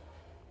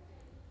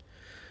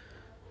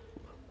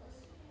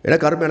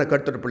 எனக்கு அருமையான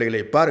கருத்துரு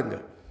பிள்ளைகளை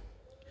பாருங்கள்.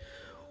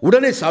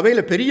 உடனே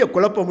சபையில் பெரிய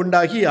குழப்பம்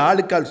உண்டாகி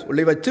ஆளுக்கால்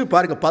சொல்லி வச்சு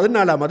பாருங்கள்.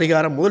 14ஆம்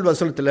அதிகாரம் 1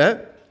 வசனத்தில்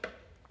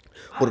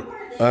ஒரு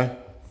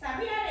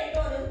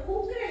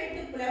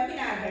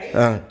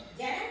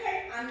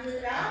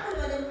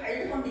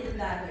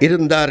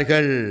இருந்தார்கள்.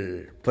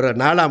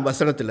 4ஆம்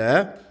வசனத்தில்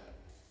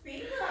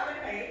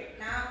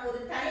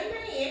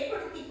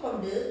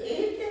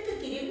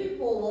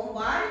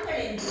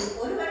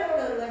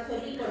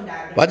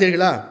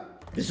பார்த்தீர்களா?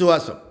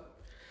 விசுவாசம்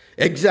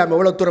எக்ஸாம்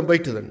எவ்வளோ தூரம்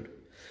போயிட்டுதுன்னு.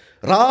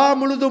 ரா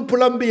முழுதும்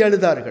புலம்பி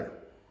அழுதார்கள்,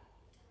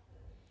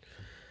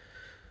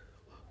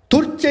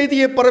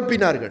 துர்ச்செய்தியை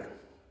பரப்பினார்கள்.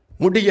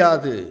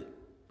 முடியாது,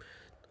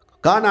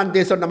 கானான்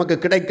தேசம் நமக்கு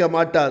கிடைக்க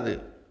மாட்டாது,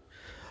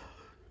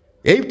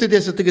 எகிப்து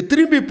தேசத்துக்கு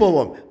திரும்பி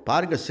போவோம்.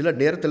 பாருங்கள், சில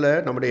நேரத்தில்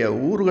நம்முடைய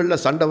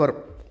ஊர்களில் சண்டை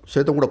வரும்.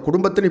 சேர்த்து உங்களோட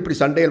குடும்பத்தில்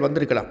இப்படி சண்டைகள்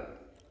வந்திருக்கலாம்.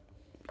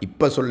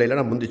 இப்போ சொல்லலை,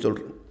 நான் முந்தி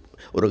சொல்கிறேன்.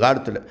 ஒரு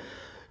காலத்தில்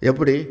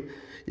எப்படி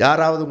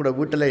யாராவது உங்களோட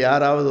வீட்டில்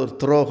யாராவது ஒரு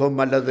துரோகம்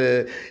அல்லது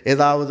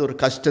ஏதாவது ஒரு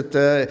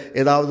கஷ்டத்தை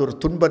ஏதாவது ஒரு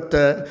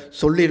துன்பத்தை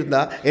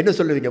சொல்லியிருந்தா என்ன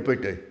சொல்லுவீங்க?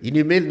 போயிட்டு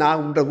இனிமேல் நான்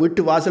உங்களோட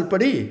வீட்டு வாசல்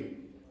படி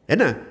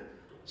என்ன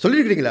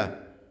சொல்லியிருக்கிறீங்களா?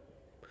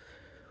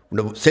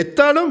 உன்னை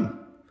செத்தாலும்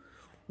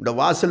உன்னை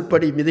வாசல்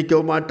படி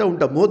மிதிக்கவும் மாட்டேன்,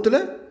 உன்னை மூத்தில்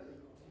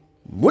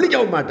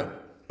முழிக்கவும் மாட்டேன்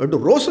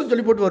என்று ரோசம்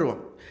சொல்லி போட்டு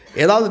வருவான்.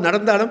 ஏதாவது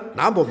நடந்தாலும்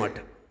நான் போக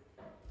மாட்டேன்.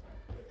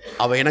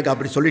 அவன் எனக்கு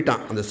அப்படி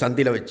சொல்லிட்டான், அந்த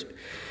சந்தியில் வச்சு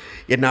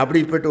என்னை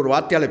அப்படி போய்ட்டு ஒரு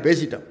வார்த்தையால்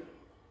பேசிட்டான்,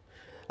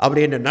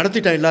 அப்படி என்னை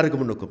நடத்திட்டான்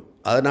எல்லாருக்கும் முன்னுக்கும்.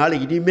 அதனால்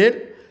இனிமேல்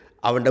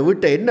அவன்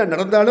வீட்டை என்ன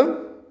நடந்தாலும்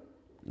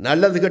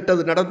நல்லது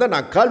கெட்டது நடந்தால்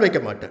நான் கால் வைக்க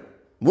மாட்டேன்,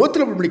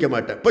 மூத்தில் முழிக்க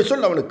மாட்டேன், போய்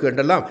சொல்ல அவனுக்கு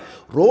என்றெல்லாம்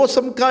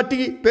ரோசம் காட்டி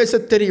பேச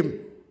தெரியும்.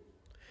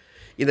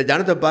 இந்த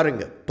ஜனத்தை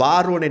பாருங்கள்,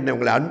 பார்வோன் என்ன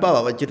உங்களை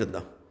அன்பாக வச்சுட்டு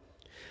இருந்தான்.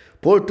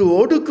 போட்டு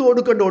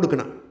ஒடுக்கண்டு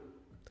ஒடுக்கினான்.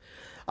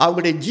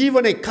 அவங்களுடைய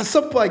ஜீவனை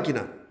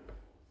கசப்பாக்கினான்.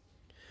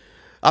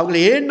 அவங்களை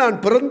ஏன்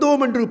நான்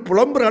பிறந்தோம் என்று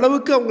புலம்புற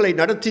அளவுக்கு அவங்களை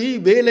நடத்தி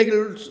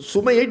வேலைகள்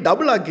சுமையை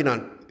டபுள்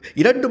ஆக்கினான்,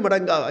 2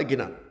 மடங்காக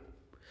ஆக்கினான்.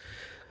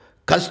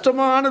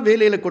 கஷ்டமான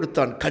வேலையில்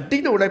கொடுத்தான்,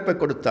 கடின உழைப்பை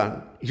கொடுத்தான்.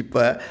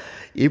 இப்போ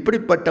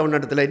இப்படிப்பட்டவன்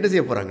இடத்துல என்ன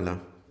செய்ய போகிறாங்களா?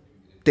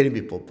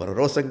 திரும்பி போகிறான்.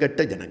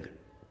 ரோசங்கட்ட ஜனங்கள்.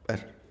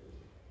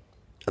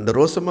 அந்த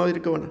ரோசமாக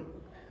இருக்கவனா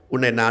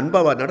உன்னை என்ன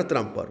அன்பாக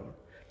நடத்துகிறான் பாரு.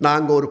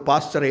 நாங்கள் ஒரு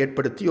பாஸ்டரை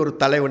ஏற்படுத்தி ஒரு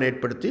தலைவனை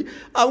ஏற்படுத்தி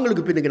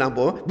அவங்களுக்கு பின்னுக்கு நான்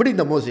போவோம். இப்படி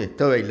இந்த மோசே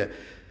தேவையில்லை.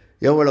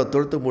 எவ்வளோ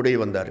தொழுத்து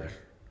முடிவு வந்தார்கள்.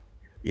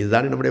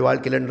 இதுதானே நம்முடைய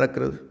வாழ்க்கையில்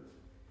நடக்கிறது.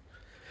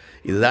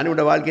 இதுதானே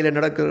நம்முடைய வாழ்க்கையில்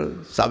நடக்கிறது.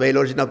 சபையில்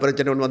ஒரு சின்ன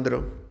பிரச்சனை ஒன்று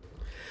வந்துடும்,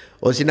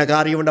 ஒரு சின்ன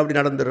காரியம் ஒன்று அப்படி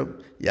நடந்துடும்.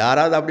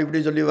 யாராவது அப்படி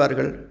இப்படி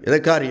சொல்லுவார்கள். எதை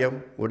காரியம்?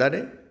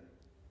 உடனே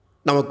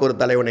நமக்கு ஒரு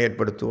தலைவனை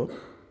ஏற்படுத்துவோம்,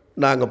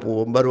 நாங்கள்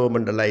போவோம் வருவோம்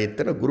என்றெல்லாம்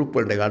எத்தனை குரூப்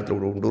இந்த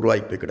காலத்தில்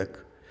உருவாகி போய் கிடக்கு.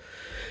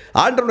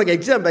 ஆண்டவனுக்கு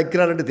எக்ஸாம்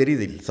வைக்கிறான்னு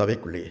தெரியுது இல்லை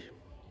சபைக்குள்ளேயே.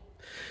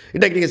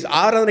 இன்றைக்கு நீங்கள்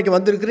ஆராதனைக்கு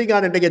வந்திருக்கிறீங்க,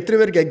 ஆனால் இன்றைக்கு எத்தனை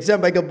பேருக்கு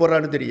எக்ஸாம் வைக்க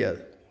போகிறான்னு தெரியாது.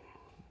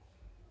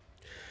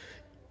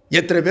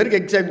 எத்தனை பேருக்கு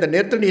எக்ஸாம் இந்த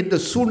நேரத்தில் நீ இந்த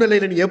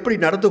சூழ்நிலையில் நீ எப்படி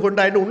நடந்து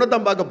கொண்டாயின்னு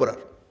உன்னதான் பார்க்க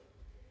போகிறார்.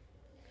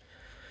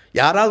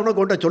 யாராவது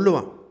உனக்கு கொண்ட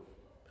சொல்லுவான்,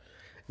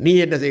 நீ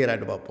என்ன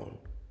செய்கிறான்னு பார்ப்போம்.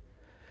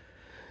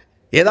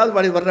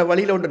 ஏதாவது வர்ற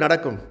வழியில் ஒன்று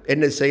நடக்கும்,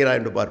 என்ன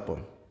செய்கிறான்னு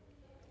பார்ப்போம்.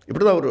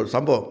 இப்படி தான் ஒரு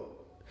சம்பவம்.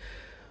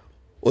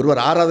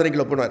 ஒருவர்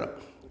ஆராதனைக்குள்ளே போனார்.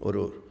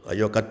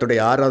 ஐயோ கர்த்தருடைய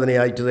ஆராதனை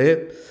ஆயிடுச்சு,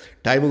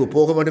 டைமுக்கு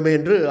போக வேண்டுமே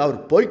என்று அவர்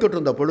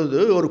போய்கொண்டிருந்த பொழுது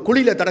ஒரு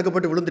குழியில்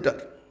தடக்கப்பட்டு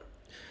விழுந்துட்டார்.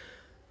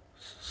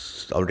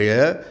 அவருடைய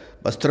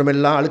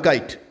வஸ்திரமெல்லாம்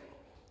அழுக்காயிட்டு.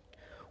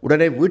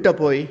 உடனே வீட்டை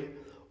போய்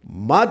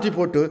மாற்றி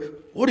போட்டு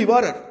ஓடி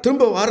வாரார்.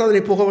 திரும்ப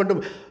ஆராதனை போக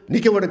வேண்டும்,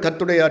 நிற்க வேண்டும்,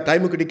 கர்த்தருடைய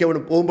டைமுக்கு நிற்க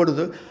வேண்டும்.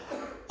 போகும்பொழுது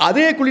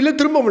அதே குழியில்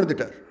திரும்ப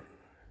விழுந்துட்டார்.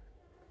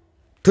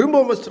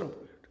 திரும்ப வஸ்திரம்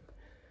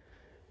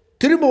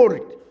திரும்ப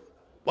ஓடி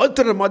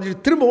வஸ்திர மாதிரி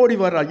திரும்ப ஓடி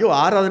வர்றார். ஐயோ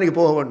ஆராதனைக்கு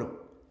போக வேண்டும்.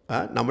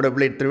 நம்முடைய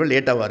பிள்ளை திரும்ப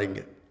லேட்டாக வாரீங்க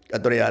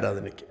கர்த்தருடைய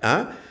ஆராதனைக்கு.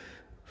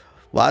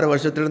 வார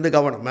வருஷத்துலேருந்து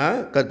கவனம்.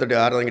 கர்த்தருடைய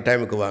ஆராதனைக்கு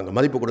டைமுக்கு வாங்க,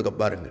 மதிப்பு கொடுக்க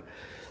பாருங்கள்.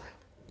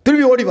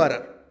 திரும்பி ஓடி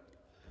வாரார்.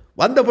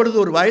 வந்த பொழுது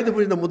ஒரு வயது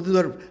புரிந்த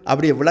முதிர்வர்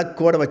அப்படியே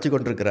விளக்கோடு வச்சு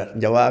கொண்டிருக்கிறார்.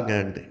 இங்கே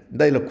வாங்கன்ட்டு,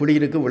 இந்த இதில்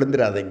குளிருக்கு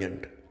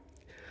விழுந்துடாதீங்கன்ட்டு.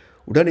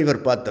 உடனே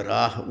இவர் பார்த்தார்,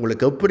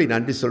 உங்களுக்கு எப்படி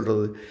நன்றி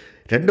சொல்கிறது,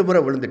 2 முறை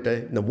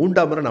விழுந்துட்டேன், இந்த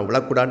 3ஆம் முறை நான்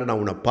விழக்கூடாதுன்னு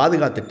நான் உன்னை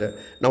பாதுகாத்துட்டேன்,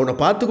 நான் உன்னை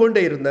பார்த்து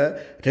கொண்டே இருந்தேன்,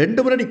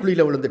 2 முறை நீ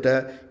குழியில்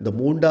விழுந்துட்டேன், இந்த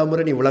 3ஆம்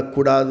முறை நீ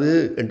விழக்கூடாது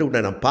என்று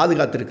உன்னை நான்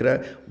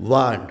பாதுகாத்திருக்கிறேன்,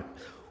 வான்.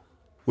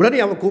 உடனே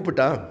அவன்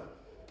கூப்பிட்டான்.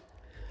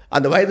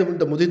 அந்த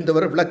வயது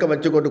முதிர்ந்தவர் விளக்க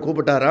வச்சு கொண்டு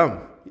கூப்பிட்டாராம்.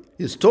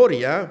 இது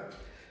ஸ்டோரியா?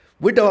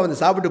 வீட்டை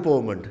வந்து சாப்பிட்டு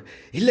போவோம்ட்டு.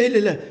 இல்லை இல்லை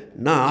இல்லை,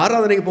 நான்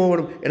ஆராதனைக்கு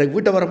போகணும், எனக்கு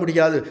வீட்டை வர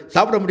முடியாது,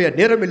 சாப்பிட முடியாது,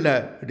 நேரம் இல்லை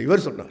என்று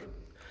இவர் சொன்னார்.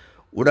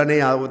 உடனே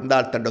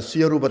வந்தால் தன்னோட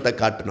சுயரூபத்தை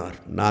காட்டினார்.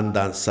 நான்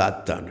தான்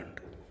சாத்தான்.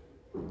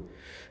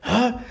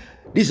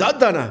 நீ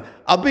சாத்தானா?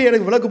 அப்போ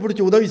எனக்கு விளக்கு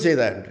பிடிச்சி உதவி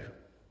செய்தான்.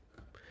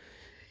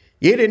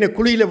 ஏன் என்னை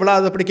குழியில்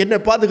விழாதபடிக்கு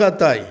என்ன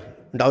பாதுகாத்தாய்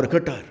என்று அவர்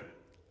கேட்டார்.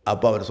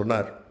 அப்போ அவர்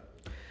சொன்னார்,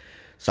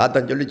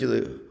 சாத்தான்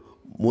சொல்லிச்சது,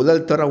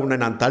 முதல் தரம் உன்னை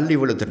நான் தள்ளி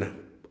விழுத்தினேன்,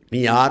 நீ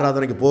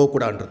ஆராதனைக்கு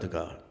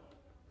போகக்கூடாதுன்றதுக்கா.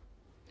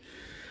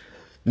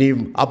 நீ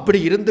அப்படி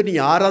இருந்து நீ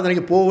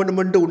ஆராதனைக்கு போக வேண்டும்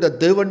என்று உன்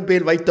தேவன்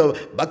பேர் வைத்த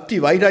பக்தி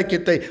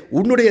வைராக்கியத்தை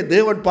உன்னுடைய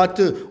தேவன்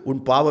பார்த்து உன்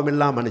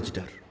பாவமெல்லாம்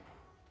மன்னிச்சிட்டார்.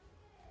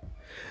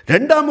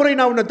 2ஆம் முறை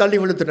நான் உன்னை தள்ளி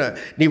விழுத்தினேன்,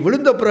 நீ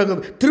விழுந்த பிறகு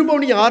திரும்ப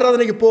நீ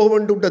ஆராதனைக்கு போக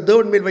வேண்டும் உன்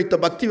தேவன் மேல் வைத்த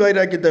பக்தி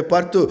வைராக்கியத்தை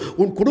பார்த்து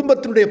உன்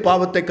குடும்பத்தினுடைய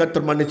பாவத்தை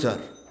கர்த்தர்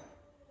மன்னிச்சார்.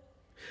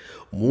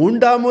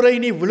 3ஆம் முறை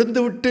நீ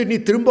விழுந்து விட்டு நீ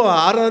திரும்ப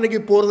ஆராதனைக்கு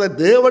போகிறத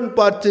தேவன்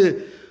பார்த்து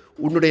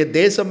உன்னுடைய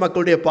தேச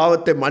மக்களுடைய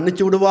பாவத்தை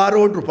மன்னிச்சு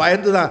விடுவாரோ என்று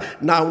பயந்து தான்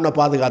நான் உன்னை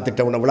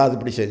பாதுகாத்துட்டேன், உன்னை விழாது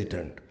இப்படி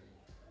செய்துட்டேன்.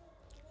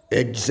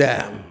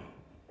 எக்ஸாம்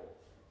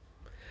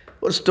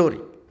ஒரு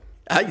ஸ்டோரி,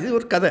 இது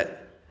ஒரு கதை.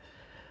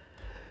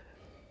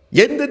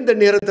 எந்தெந்த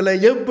நேரத்தில்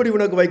எப்படி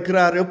உனக்கு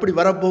வைக்கிறார், எப்படி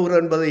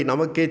வரப்போகிறார் என்பதை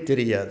நமக்கே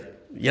தெரியாது,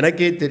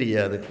 எனக்கே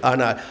தெரியாது.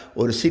 ஆனால்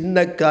ஒரு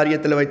சின்ன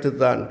காரியத்தில் வைத்து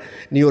தான்,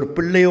 நீ ஒரு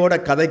பிள்ளையோட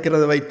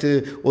கதைக்கிறத வைத்து,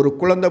 ஒரு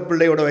குழந்தை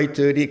பிள்ளையோட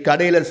வைத்து, நீ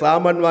கடையில்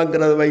சாமான்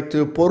வாங்கிறத வைத்து,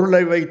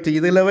 பொருளை வைத்து,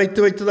 இதில்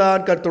வைத்து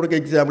தான் கர்த்தருக்கு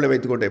எக்ஸாம்பிளை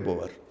வைத்து கொண்டே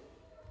போவார்.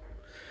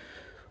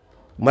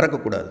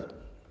 மறக்கக்கூடாது.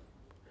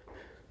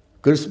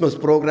 கிறிஸ்மஸ்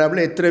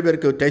ப்ரோக்ராமில் எத்தனை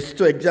பேருக்கு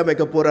டெஸ்ட்டோ எக்ஸாம்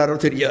வைக்க போகிறாரோ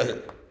தெரியாது.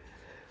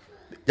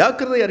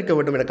 ஜாக்கிரதையாக இருக்க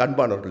வேண்டும் எனக்கு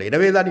அன்பானவர்கள்.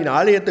 எனவே தான் நீ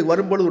ஆலயத்துக்கு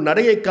வரும்பொழுது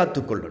நடையை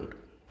காத்துக்கொள்ளு,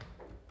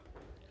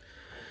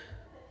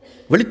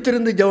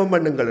 விழித்திருந்து ஜெபம்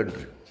பண்ணுங்கள்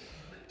என்று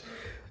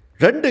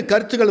 2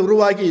 கருத்துக்கள்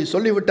உருவாகி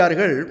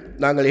சொல்லிவிட்டார்கள்.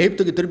 நாங்கள்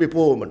எகிப்துக்கு திரும்பி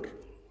போவோம் என்று.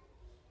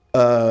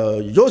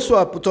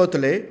 யோசுவா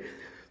புத்தகத்திலே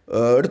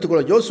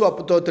எடுத்துக்கொள்ள, யோசுவா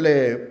புத்தகத்திலே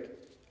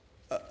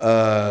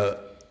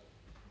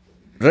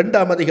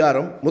 2ஆம்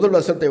அதிகாரம் 1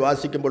 வசனத்தை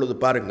வாசிக்கும் பொழுது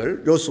பாருங்கள்.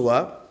 யோசுவா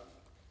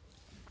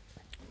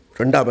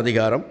 2ஆம்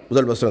அதிகாரம்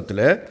 1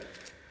 வசனத்தில்,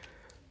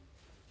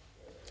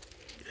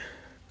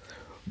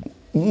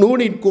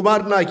 நூனின்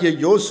குமாரனாகிய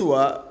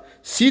யோசுவா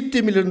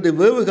சீத்திமிலிருந்து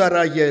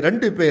வேவுகாராகிய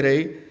 2 பேரை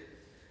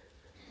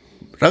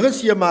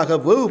ரகசியமாக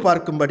வேவு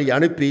பார்க்கும்படி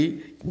அனுப்பி,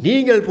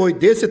 நீங்கள் போய்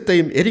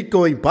தேசத்தையும்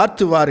எரிக்கோவையும்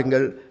பார்த்து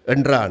வாருங்கள்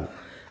என்றான்.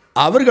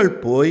 அவர்கள்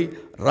போய்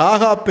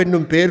ராகாப்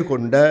என்னும் பெயர்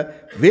கொண்ட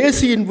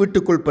வேசியின்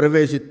வீட்டுக்குள்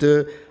பிரவேசித்து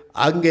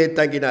அங்கே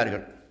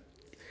தங்கினார்கள்.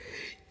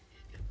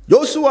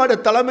 யோசுவாட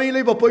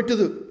தலைமையில் இப்போ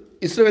போயிட்டுது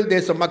இஸ்ரவேல்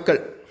தேச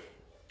மக்கள்.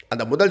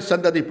 அந்த முதல்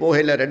சந்ததி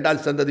போகல,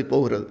 2ஆம் சந்ததி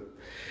போகிறது.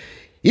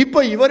 இப்போ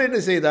இவர் என்ன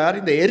செய்தார்?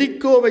 இந்த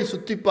எரிக்கோவை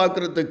சுற்றி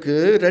பார்க்கறதுக்கு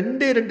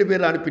 2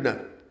 பேர்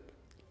அனுப்பினார்.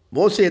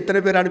 மோசே எத்தனை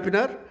பேர்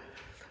அனுப்பினார்?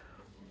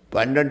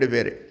 12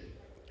 பேர்.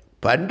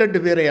 12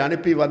 பேரை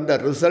அனுப்பி வந்த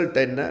ரிசல்ட்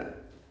என்ன?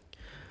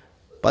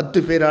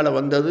 10 பேரால்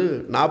வந்தது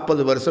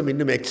 40 வருஷம்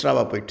இன்னும்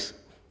எக்ஸ்ட்ராவாக போயிடுச்சு.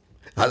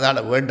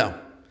 அதால் வேண்டாம்,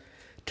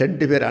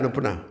 2 பேர்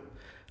அனுப்புனா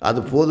அது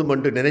போதும்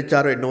என்று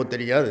நினைச்சாரோ என்னவோ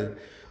தெரியாது.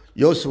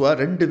 யோசுவா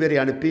 2 பேரை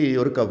அனுப்பி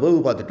ஒரு வேவு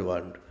பார்த்துட்டு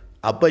வான்.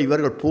 அப்போ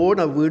இவர்கள்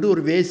போன வீடு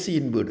ஒரு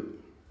வேசியின் வீடு,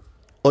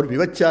 ஒரு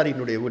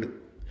விபச்சாரியினுடைய வீடு.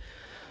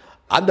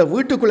 அந்த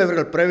வீட்டுக்குள்ளே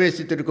இவர்கள்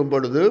பிரவேசித்திருக்கும்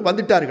பொழுது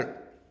வந்துட்டார்கள்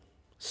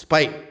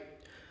ஸ்பை.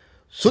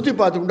 சுற்றி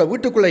பார்த்துக்கொண்ட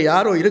வீட்டுக்குள்ளே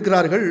யாரோ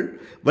இருக்கிறார்கள்,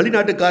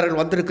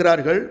 வெளிநாட்டுக்காரர்கள்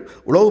வந்திருக்கிறார்கள்,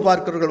 உளவு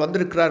பார்க்கிறவர்கள்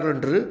வந்திருக்கிறார்கள்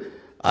என்று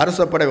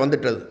அரசப்படை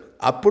வந்துட்டது.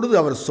 அப்பொழுது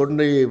அவர்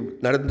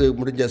நடந்து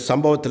முடிஞ்ச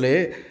சம்பவத்திலே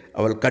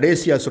அவள்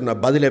கடைசியாக சொன்ன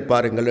பதிலை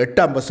பாருங்கள்.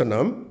 8ஆம்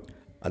வசனம்.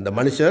 அந்த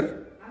மனுஷர்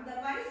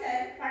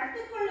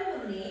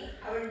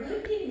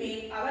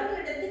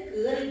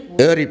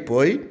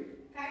ஏறிப்போய்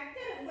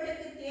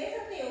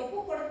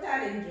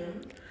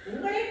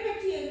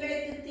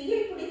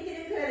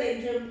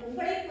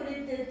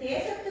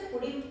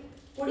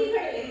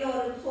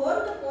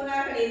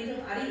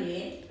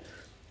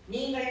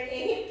நீங்கள்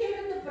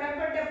எகிப்திலிருந்து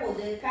புறப்பட்ட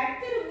போது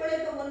கர்த்தர்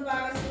உங்களுக்கு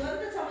முன்பாக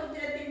சிவந்த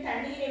சமுத்திரத்தின்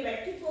தண்ணீரை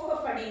வற்றி போக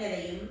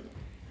பண்ணினதையும்,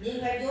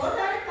 நீங்கள்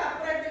யோர்தானுக்கு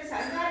அப்புறத்தில்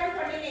சங்காரம்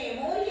பண்ணின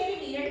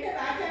எமோரியரின் 2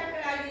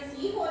 ராஜாக்களாகிய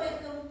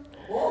சீகோனுக்கும்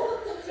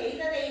ஓகுக்கும்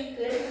செய்ததையும்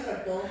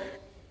கேள்விப்பட்டோம்.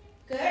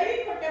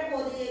 கேள்விப்பட்ட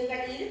போது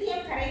எங்கள்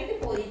இருதயம் கரைந்து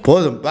போய்.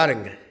 போதும்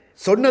பாருங்க,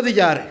 சொன்னது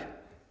யாரு?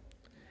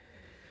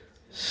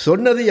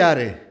 சொன்னது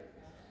யாரு?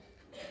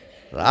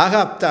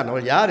 ராகாப் தான்.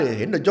 அவள் யாரு?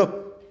 என்ன ஜோப்?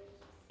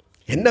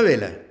 என்ன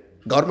வேலை?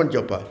 கவர்மெண்ட்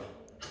ஜோப்பா?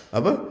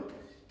 அப்போ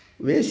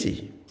வேசி,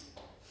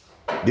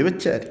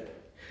 விபச்சாரி.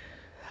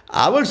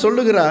 அவள்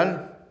சொல்லுகிறாள்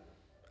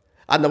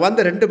அந்த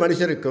வந்த 2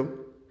 மனுஷருக்கும்,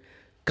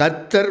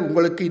 கர்த்தர்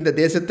உங்களுக்கு இந்த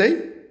தேசத்தை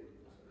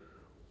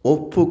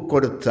ஒப்பு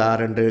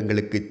கொடுத்தார் என்று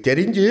எங்களுக்கு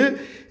தெரிஞ்சு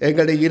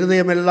எங்களுடைய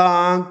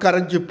இருதயமெல்லாம்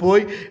கரைஞ்சு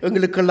போய்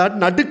எங்களுக்கெல்லாம்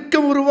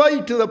நடுக்கம்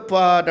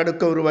உருவாயிட்டுதப்பா,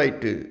 நடுக்கம்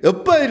உருவாயிட்டு.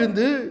 எப்போ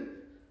இருந்து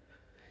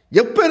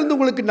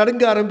உங்களுக்கு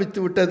நடுங்க ஆரம்பித்து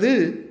விட்டது?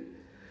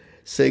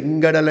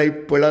 செங்கடலை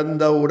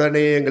பிளந்த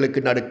உடனே எங்களுக்கு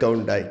நடுக்கம்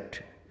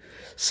உண்டாயிற்று.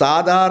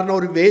 சாதாரண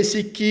ஒரு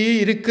வேசிக்கு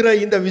இருக்கிற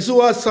இந்த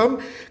விசுவாசம்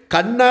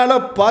கண்ணால்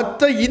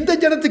பார்த்த இந்த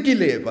ஜனத்துக்கு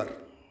இல்லையே பார்.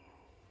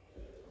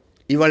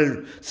 இவள்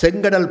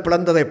செங்கடல்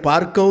பிளந்ததை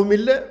பார்க்கவும்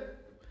இல்லை,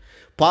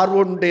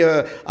 பார்வோனுடைய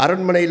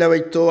அரண்மனையில்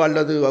வைத்தோ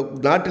அல்லது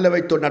நாட்டில்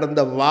வைத்தோ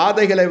நடந்த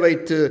வாதைகளை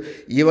வைத்து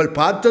இவள்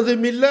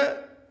பார்த்ததும் இல்லை.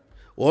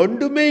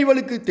 ஒன்றுமே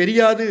இவளுக்கு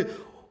தெரியாது.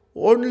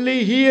 ஒன்லி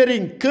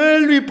ஹியரிங்,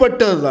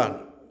 கேள்விப்பட்டது தான்.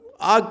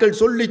 ஆக்கள்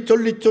சொல்லி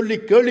சொல்லி சொல்லி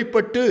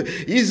கேள்விப்பட்டு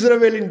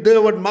இஸ்ரவேலின்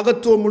தேவன்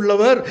மகத்துவம்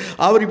உள்ளவர்,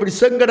 அவர் இப்படி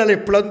செங்கடலை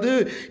பிளந்து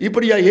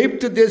இப்படியா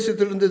எகிப்து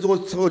தேசத்திலிருந்து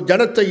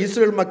ஜனத்தை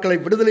இஸ்ரேல் மக்களை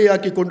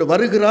விடுதலையாக்கி கொண்டு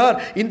வருகிறார்,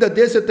 இந்த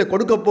தேசத்தை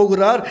கொடுக்க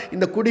போகிறார்,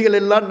 இந்த குடிகள்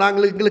எல்லாம்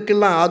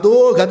எங்களுக்கெல்லாம் அதோ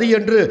கதி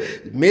என்று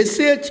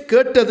மெசேஜ்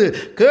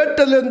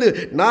கேட்டதிலிருந்து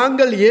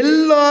நாங்கள்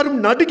எல்லாரும்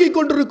நடுங்கிக்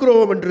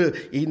கொண்டிருக்கிறோம் என்று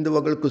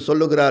இந்துவங்களுக்கு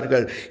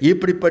சொல்லுகிறார்கள்.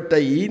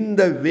 இப்படிப்பட்ட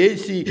இந்த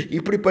வேசி,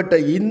 இப்படிப்பட்ட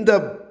இந்த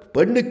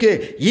பெண்ணுக்கே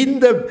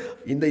இந்த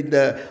இந்த இந்த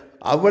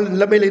அவள்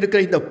நிலைமையில் இருக்கிற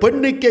இந்த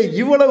பெண்ணுக்கே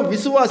இவ்வளவு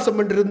விசுவாசம்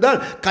என்றிருந்தால்,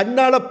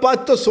 கண்ணால்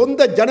பார்த்த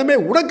சொந்த ஜனமே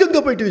உனக்கு எங்கே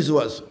போயிட்டு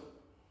விசுவாசம்?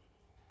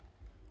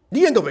 நீ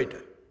எங்கே போயிட்ட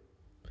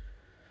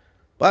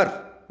பார்,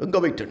 எங்கே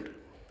போயிட்டு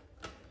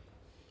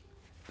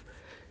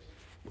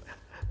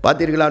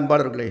பார்த்தீர்களா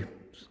அன்பாளர்களே?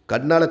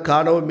 கண்ணால்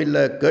காணவும்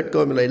இல்லை,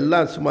 கேட்கவும் இல்லை,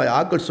 எல்லாம் சும்மா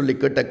ஆக்கள் சொல்லி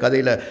கேட்ட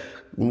கதையில்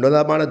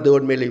உன்னதமான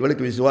தேவன் மேலே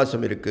இவளுக்கு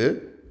விசுவாசம் இருக்குது.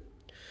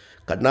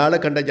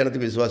 கண்ணால் கண்ட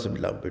ஜனத்துக்கு விசுவாசம்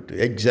இல்லாமல் போயிட்டு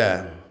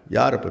எக்ஸாம்.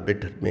 யார் இப்போ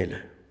பெட்டர் மேலே?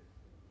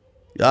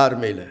 யார்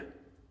மேலே?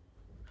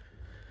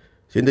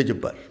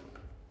 சிந்திச்சுப்பார்.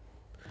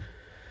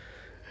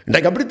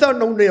 இன்றைக்கு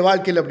அப்படித்தான் உன்னுடைய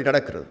வாழ்க்கையில் அப்படி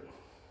நடக்கிறது.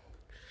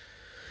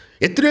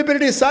 எத்தனை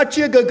பேருடைய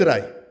சாட்சியை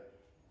கேட்கிறாய்?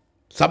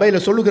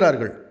 சபையில்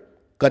சொல்லுகிறார்கள்,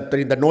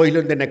 கர்த்தர் இந்த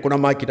நோயிலிருந்து என்னை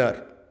குணமாக்கினார்.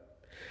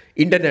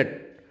 இன்டர்நெட்,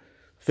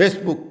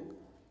 ஃபேஸ்புக்,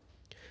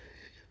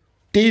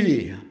 டிவி,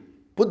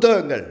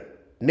 புத்தகங்கள்,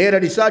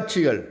 நேரடி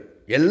சாட்சிகள்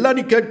எல்லாம்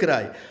நீ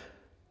கேட்கிறாய்.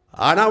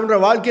 ஆனால்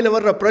உன்னுடைய வாழ்க்கையில்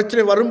வர்ற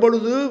பிரச்சனை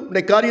வரும்பொழுது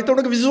உன்னை காரியத்தை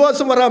உனக்கு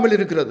விசுவாசம் வராமல்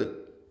இருக்கிறது.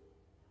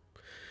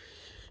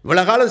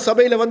 இவ்வளோ காலம்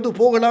சபையில் வந்து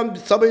போகலாம்,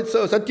 சபை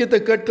சத்தியத்தை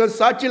கேட்கலாம்,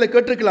 சாட்சியில்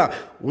கேட்டிருக்கலாம்,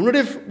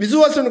 உன்னுடைய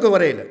விசுவாசம் உனக்கு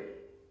வரையில.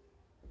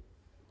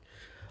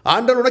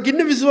 ஆண்டவர் உனக்கு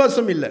இன்னும்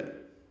விசுவாசம் இல்லை.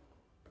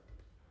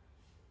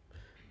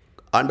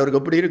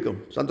 ஆண்டவருக்கு எப்படி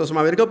இருக்கும்?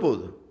 சந்தோஷமாக இருக்க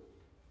போகுது.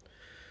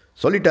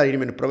 சொல்லிட்டார்,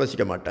 இனிமேல்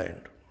பிரவசிக்க மாட்டா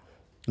என்று.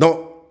 நோ,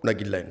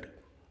 உனக்கு இல்லை என்று.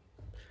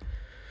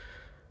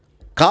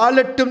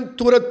 காலெட்டும்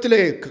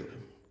தூரத்திலே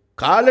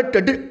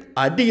காலெட்டு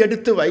அடி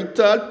எடுத்து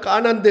வைத்தால்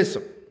கானான்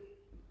தேசம்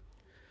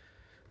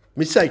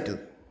மிஸ்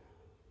ஆயிட்டுது.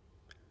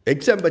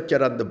 எக்ஸாம்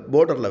வச்சார் அந்த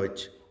போர்டரில்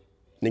வச்சு,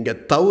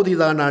 நீங்கள் தகுதி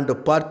தான் ஆண்டு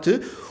பார்த்து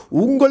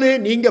உங்களே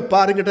நீங்கள்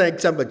பாருங்கிட்ட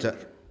எக்ஸாம்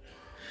வச்சார்.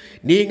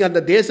 நீங்கள்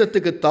அந்த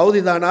தேசத்துக்கு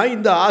தகுதிதானா,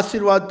 இந்த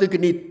ஆசீர்வாதத்துக்கு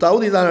நீ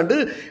தகுதிதானான்னு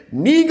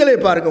நீங்களே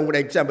பாருங்கள், உங்களோட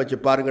எக்ஸாம் வச்சு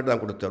பாருங்கன்னு தான்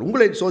கொடுத்தார்.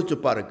 உங்களை சோதிச்சு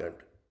பாருங்கள்.